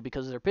mostly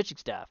because of their pitching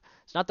staff.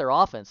 It's not their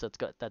offense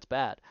that's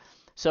bad.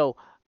 So,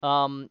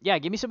 yeah,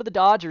 give me some of the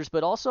Dodgers,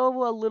 but also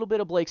a little bit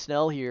of Blake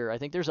Snell here. I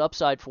think there's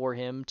upside for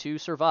him to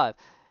survive.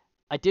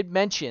 I did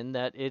mention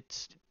that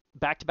it's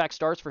back-to-back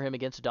starts for him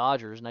against the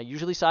Dodgers, and I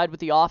usually side with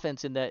the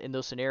offense in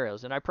those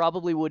scenarios, and I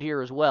probably would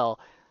here as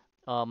well.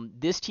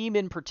 This team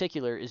in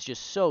particular is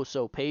just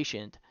so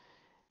patient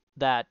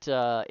that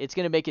it's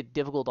going to make it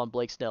difficult on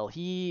Blake Snell.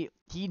 He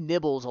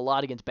nibbles a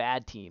lot against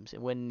bad teams,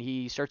 and when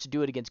he starts to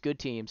do it against good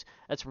teams,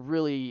 that's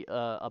really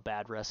a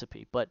bad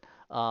recipe. But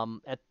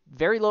at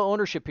very low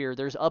ownership here,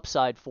 there's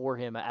upside for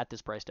him at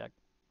this price tag.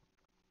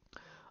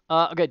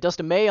 Okay,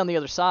 Dustin May on the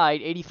other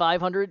side,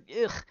 8,500.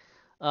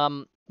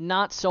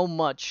 Not so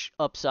much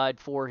upside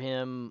for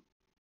him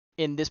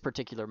in this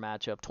particular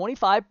matchup.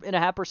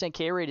 25.5%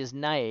 K rate is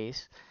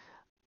nice.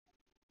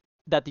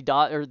 That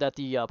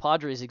the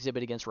Padres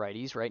exhibit against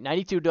righties, right?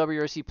 92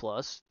 WRC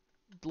plus,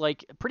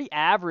 like pretty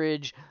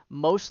average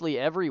mostly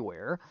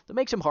everywhere. That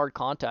makes him hard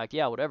contact,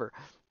 yeah, whatever.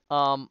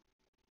 And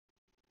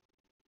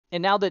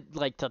now that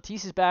like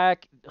Tatis is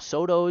back,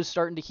 Soto is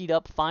starting to heat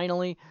up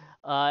finally.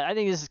 I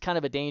think this is kind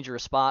of a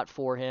dangerous spot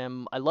for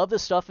him. I love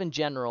this stuff in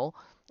general.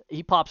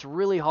 He pops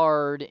really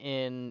hard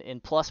in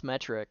plus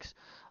metrics.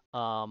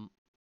 And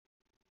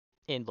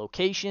in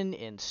location,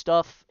 in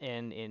stuff,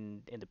 and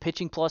in the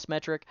pitching plus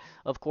metric,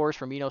 of course,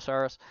 from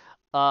Enosaurus.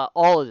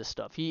 All of this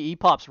stuff. He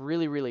pops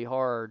really, really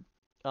hard.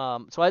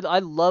 So I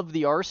love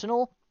the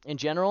arsenal in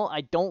general.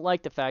 I don't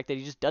like the fact that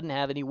he just doesn't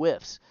have any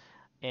whiffs.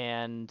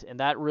 And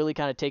that really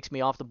kind of takes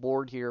me off the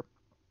board here.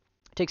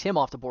 Takes him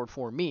off the board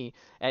for me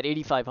at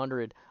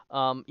 8,500.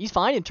 He's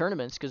fine in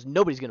tournaments because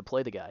nobody's going to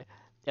play the guy.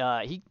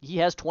 He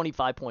has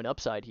 25-point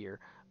upside here,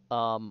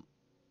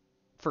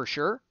 for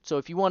sure. So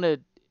if you want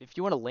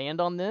to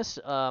land on this,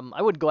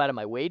 I wouldn't go out of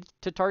my way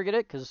to target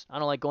it because I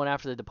don't like going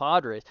after the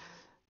Padres.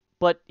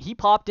 But he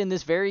popped in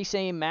this very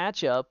same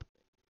matchup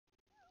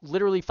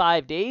literally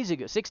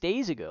 6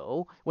 days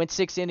ago, went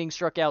 6 innings,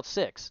 struck out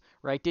 6,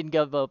 right? Didn't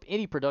give up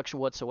any production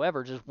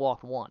whatsoever, just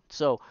walked 1.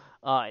 So,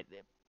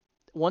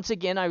 once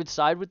again, I would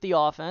side with the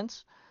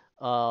offense,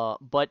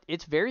 but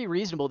it's very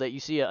reasonable that you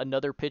see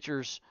another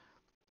pitcher's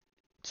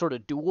sort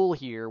of duel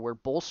here where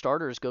both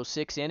starters go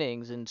 6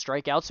 innings and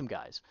strike out some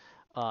guys.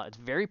 It's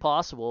very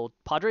possible.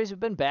 Padres have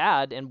been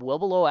bad and well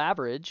below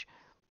average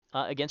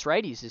against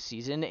righties this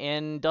season,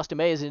 and Dustin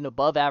May is an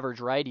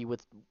above-average righty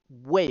with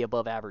way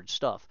above-average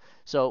stuff.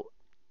 So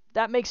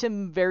that makes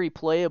him very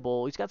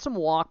playable. He's got some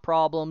walk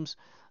problems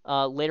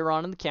later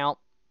on in the count,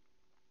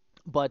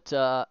 but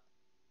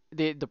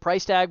the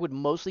price tag would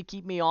mostly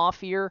keep me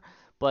off here.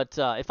 But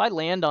if I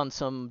land on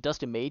some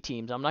Dustin May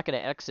teams, I'm not going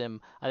to X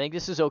him. I think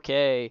this is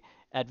okay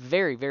at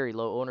very, very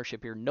low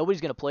ownership here.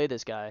 Nobody's going to play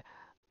this guy,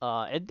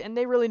 and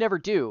they really never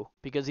do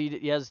because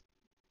he has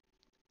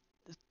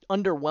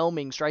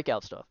underwhelming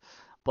strikeout stuff.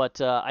 But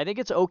I think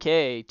it's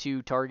okay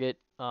to target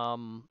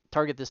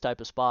this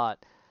type of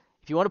spot.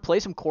 If you want to play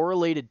some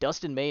correlated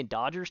Dustin May and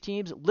Dodgers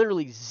teams,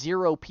 literally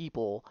 0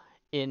 people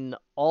in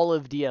all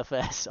of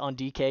DFS on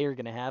DK are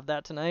going to have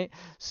that tonight.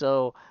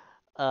 So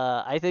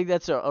I think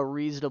that's a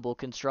reasonable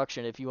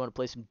construction if you want to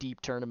play some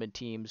deep tournament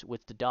teams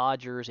with the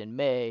Dodgers and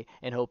May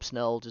and hope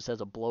Snell just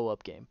has a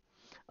blow-up game.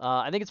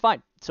 I think it's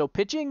fine. So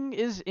pitching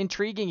is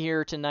intriguing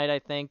here tonight, I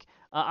think.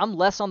 I'm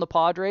less on the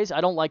Padres.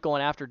 I don't like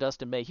going after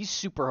Dustin May. He's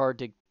super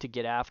hard to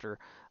get after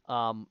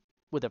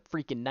with a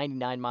freaking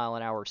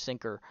 99-mile-an-hour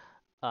sinker.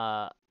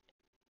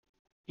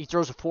 He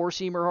throws a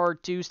four-seamer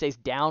hard, too, stays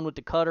down with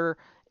the cutter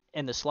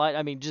and the slide.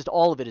 I mean, just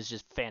all of it is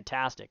just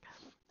fantastic.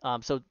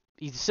 So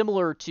he's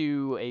similar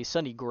to a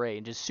Sonny Gray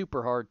and just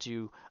super hard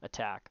to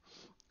attack.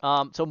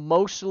 So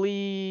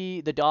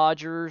mostly the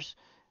Dodgers,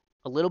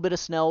 a little bit of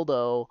Snell,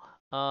 though.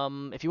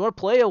 If you want to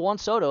play a Juan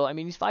Soto, I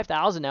mean, he's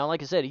 5,000 now.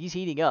 Like I said, he's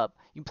heating up.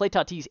 You can play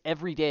Tatis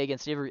every day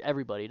against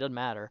everybody. It doesn't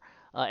matter.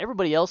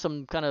 Everybody else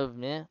I'm kind of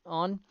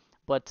on.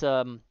 But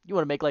you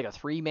want to make like a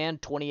 3-man,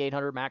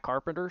 2,800 Matt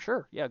Carpenter?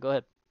 Sure. Yeah, go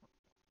ahead.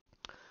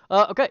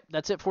 Okay,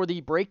 that's it for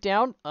the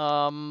breakdown.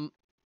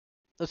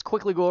 Let's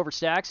quickly go over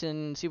stacks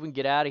and see if we can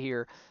get out of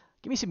here.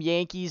 Give me some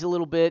Yankees a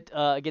little bit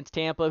against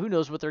Tampa. Who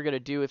knows what they're going to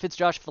do. If it's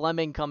Josh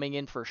Fleming coming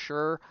in for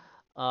sure,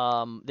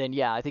 then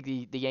yeah, I think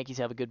the Yankees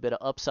have a good bit of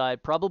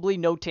upside. Probably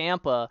no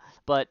Tampa,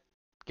 but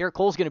Garrett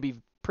Cole's going to be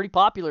pretty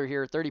popular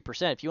here at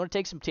 30%. If you want to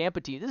take some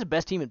Tampa team, this is the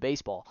best team in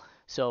baseball.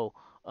 So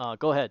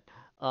go ahead.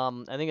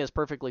 I think that's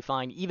perfectly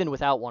fine, even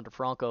without Wander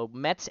Franco.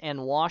 Mets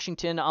and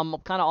Washington, I'm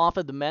kind of off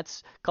of the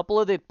Mets. A couple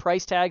of the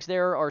price tags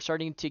there are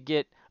starting to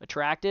get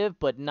attractive,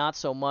 but not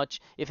so much.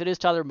 If it is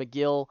Tyler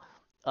McGill,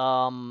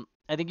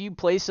 I think you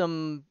play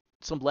some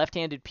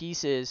left-handed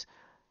pieces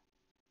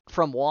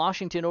from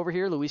Washington over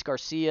here, Luis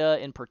Garcia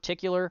in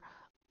particular.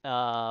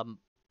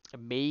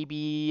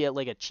 Maybe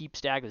like a cheap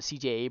stack with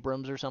C.J.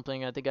 Abrams or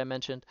something, I think I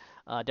mentioned,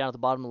 down at the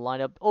bottom of the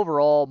lineup.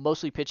 Overall,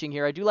 mostly pitching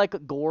here. I do like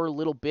Gore a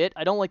little bit.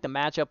 I don't like the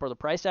matchup or the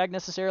price tag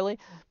necessarily,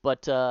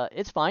 but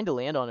it's fine to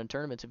land on in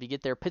tournaments if you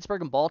get there.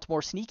 Pittsburgh and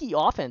Baltimore, sneaky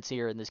offense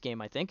here in this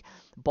game, I think.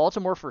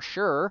 Baltimore for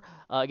sure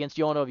against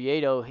Yohan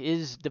Oviedo.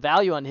 The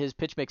value on his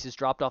pitch mix has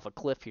dropped off a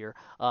cliff here,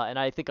 and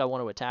I think I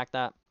want to attack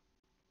that.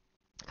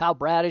 Kyle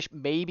Bradish,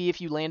 maybe if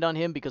you land on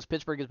him because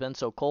Pittsburgh has been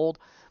so cold.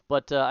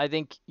 But I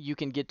think you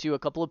can get to a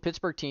couple of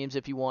Pittsburgh teams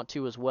if you want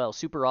to as well.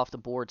 Super off the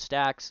board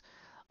stacks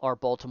are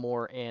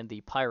Baltimore and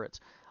the Pirates.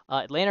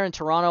 Atlanta and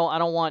Toronto, I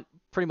don't want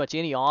pretty much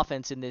any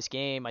offense in this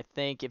game. I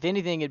think if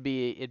anything it'd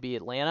be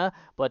Atlanta.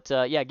 But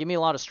yeah, give me a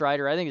lot of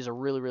Strider. I think it's a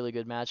really, really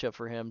good matchup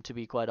for him, to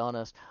be quite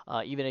honest.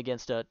 Even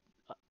against a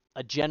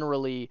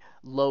generally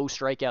low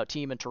strikeout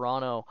team in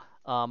Toronto,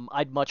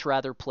 I'd much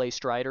rather play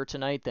Strider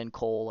tonight than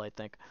Cole, I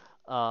think.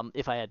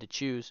 If I had to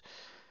choose.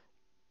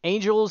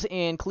 Angels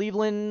and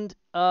Cleveland,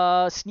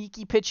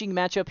 sneaky pitching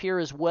matchup here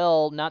as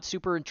well. Not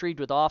super intrigued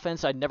with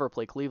offense. I'd never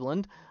play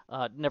Cleveland.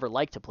 Never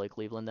like to play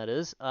Cleveland, that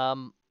is.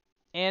 And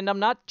I'm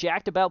not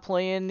jacked about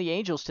playing the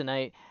Angels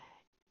tonight,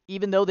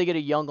 even though they get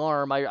a young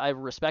arm. I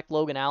respect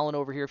Logan Allen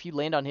over here. If you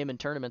land on him in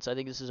tournaments, I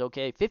think this is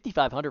okay.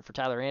 5,500 for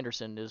Tyler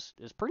Anderson is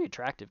pretty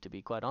attractive, to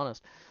be quite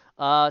honest.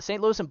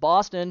 St. Louis and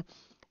Boston.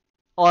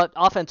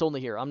 Offense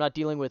only here. I'm not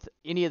dealing with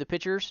any of the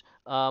pitchers.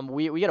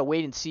 We got to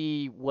wait and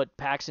see what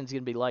Paxton's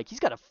going to be like.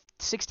 He's got a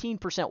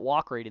 16%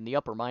 walk rate in the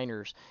upper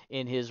minors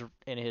in his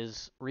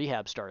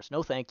rehab starts.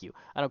 No, thank you.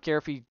 I don't care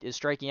if he is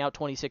striking out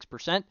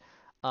 26%.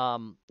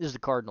 This is the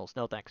Cardinals.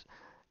 No, thanks.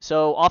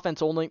 So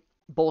offense only.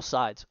 both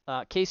sides.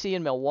 KC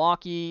and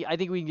Milwaukee, I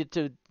think we can get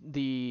to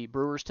the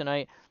Brewers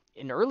tonight.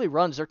 In early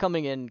runs, they're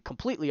coming in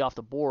completely off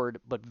the board,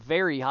 but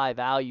very high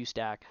value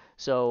stack.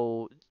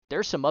 So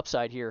there's some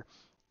upside here.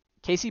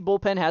 KC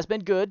bullpen has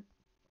been good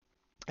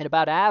and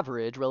about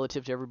average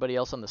relative to everybody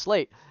else on the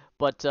slate,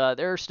 but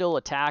they're still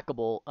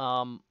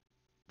attackable.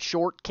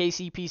 Short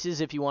KC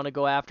pieces if you want to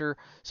go after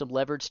some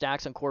leverage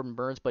stacks on Corbin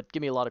Burns, but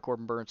give me a lot of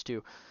Corbin Burns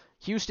too.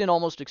 Houston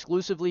almost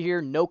exclusively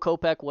here, no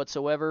Kopech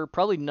whatsoever.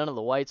 Probably none of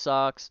the White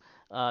Sox.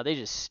 They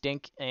just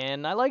stink,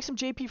 and I like some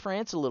JP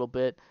France a little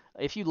bit.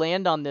 If you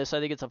land on this,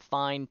 I think it's a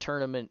fine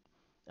tournament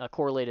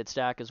correlated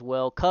stack as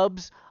well.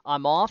 Cubs,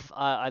 I'm off.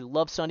 I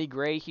love Sonny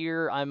Gray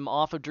here. I'm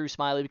off of Drew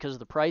Smiley because of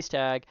the price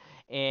tag,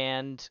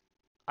 and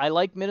I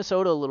like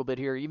Minnesota a little bit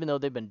here, even though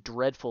they've been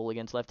dreadful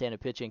against left-handed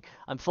pitching.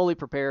 I'm fully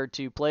prepared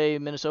to play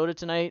Minnesota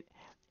tonight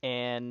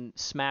and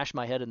smash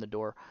my head in the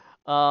door.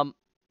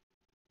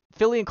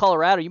 Philly and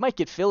Colorado, you might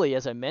get Philly,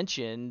 as I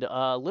mentioned,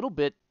 a little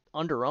bit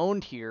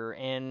under-owned here,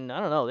 and I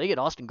don't know, they get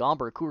Austin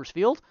Gomber at Coors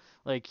Field.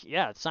 Like,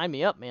 yeah, sign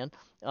me up, man.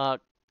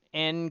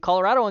 And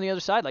Colorado on the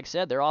other side, like I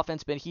said, their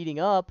offense been heating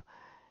up,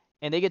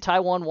 and they get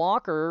Taijuan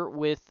Walker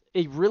with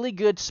a really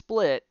good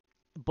split,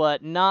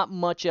 but not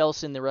much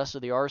else in the rest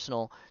of the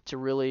arsenal to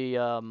really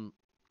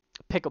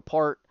pick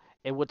apart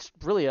and what's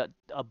really a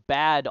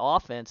bad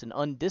offense and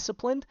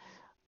undisciplined.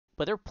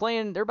 But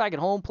they're back at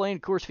home playing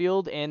Coors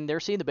Field, and they're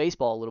seeing the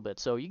baseball a little bit.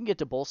 So you can get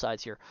to both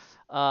sides here.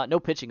 No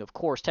pitching, of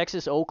course.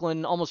 Texas,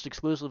 Oakland, almost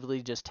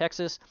exclusively just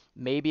Texas.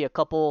 Maybe a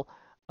couple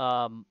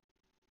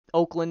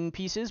Oakland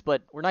pieces,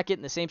 but we're not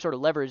getting the same sort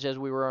of leverage as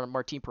we were on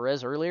Martin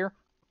Perez earlier.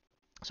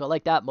 So I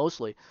like that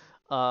mostly.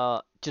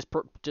 Just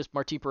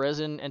Martin Perez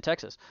and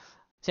Texas.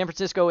 San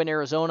Francisco and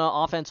Arizona,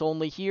 offense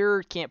only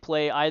here. Can't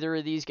play either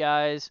of these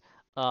guys.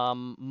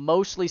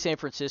 Mostly San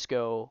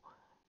Francisco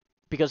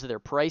because of their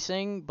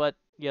pricing, but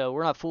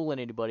we're not fooling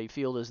anybody.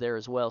 Field is there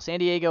as well. San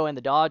Diego and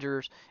the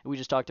Dodgers, we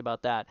just talked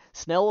about that.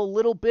 Snell a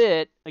little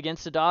bit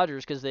against the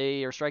Dodgers because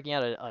they are striking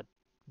out a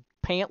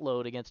pant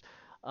load against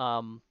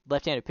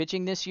left-handed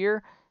pitching this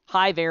year.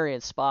 High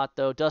variance spot,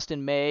 though.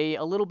 Dustin May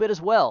a little bit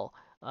as well.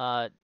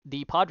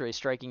 The Padres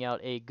striking out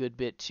a good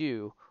bit,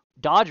 too.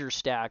 Dodgers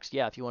stacks,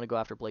 yeah, if you want to go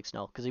after Blake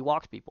Snell, because he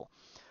walks people.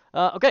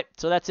 Okay,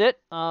 so that's it.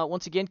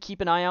 Once again,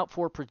 keep an eye out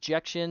for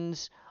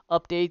projections,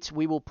 updates.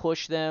 We will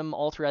push them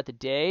all throughout the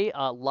day.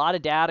 A lot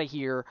of data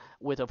here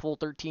with a full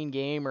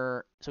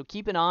 13-gamer, so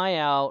keep an eye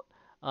out.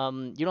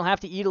 You don't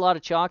have to eat a lot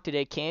of chalk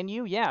today, can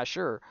you? Yeah,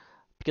 sure,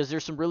 because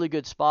there's some really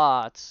good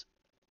spots,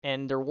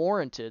 and they're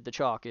warranted, the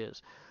chalk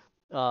is.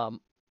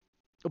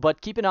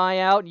 But keep an eye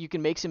out. You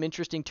can make some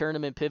interesting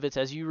tournament pivots,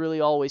 as you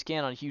really always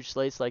can on huge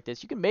slates like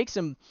this. You can make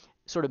some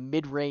sort of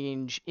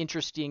mid-range,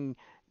 interesting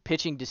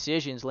pitching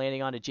decisions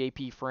landing on a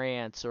JP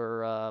France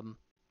or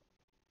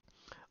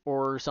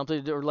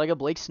something, or like a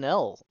Blake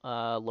Snell,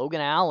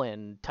 Logan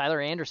Allen, Tyler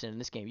Anderson in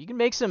this game. You can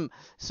make some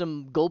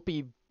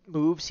gulpy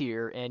moves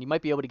here, and you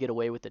might be able to get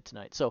away with it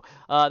tonight. So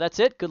that's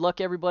it. Good luck,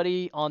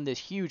 everybody, on this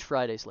huge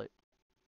Friday slate.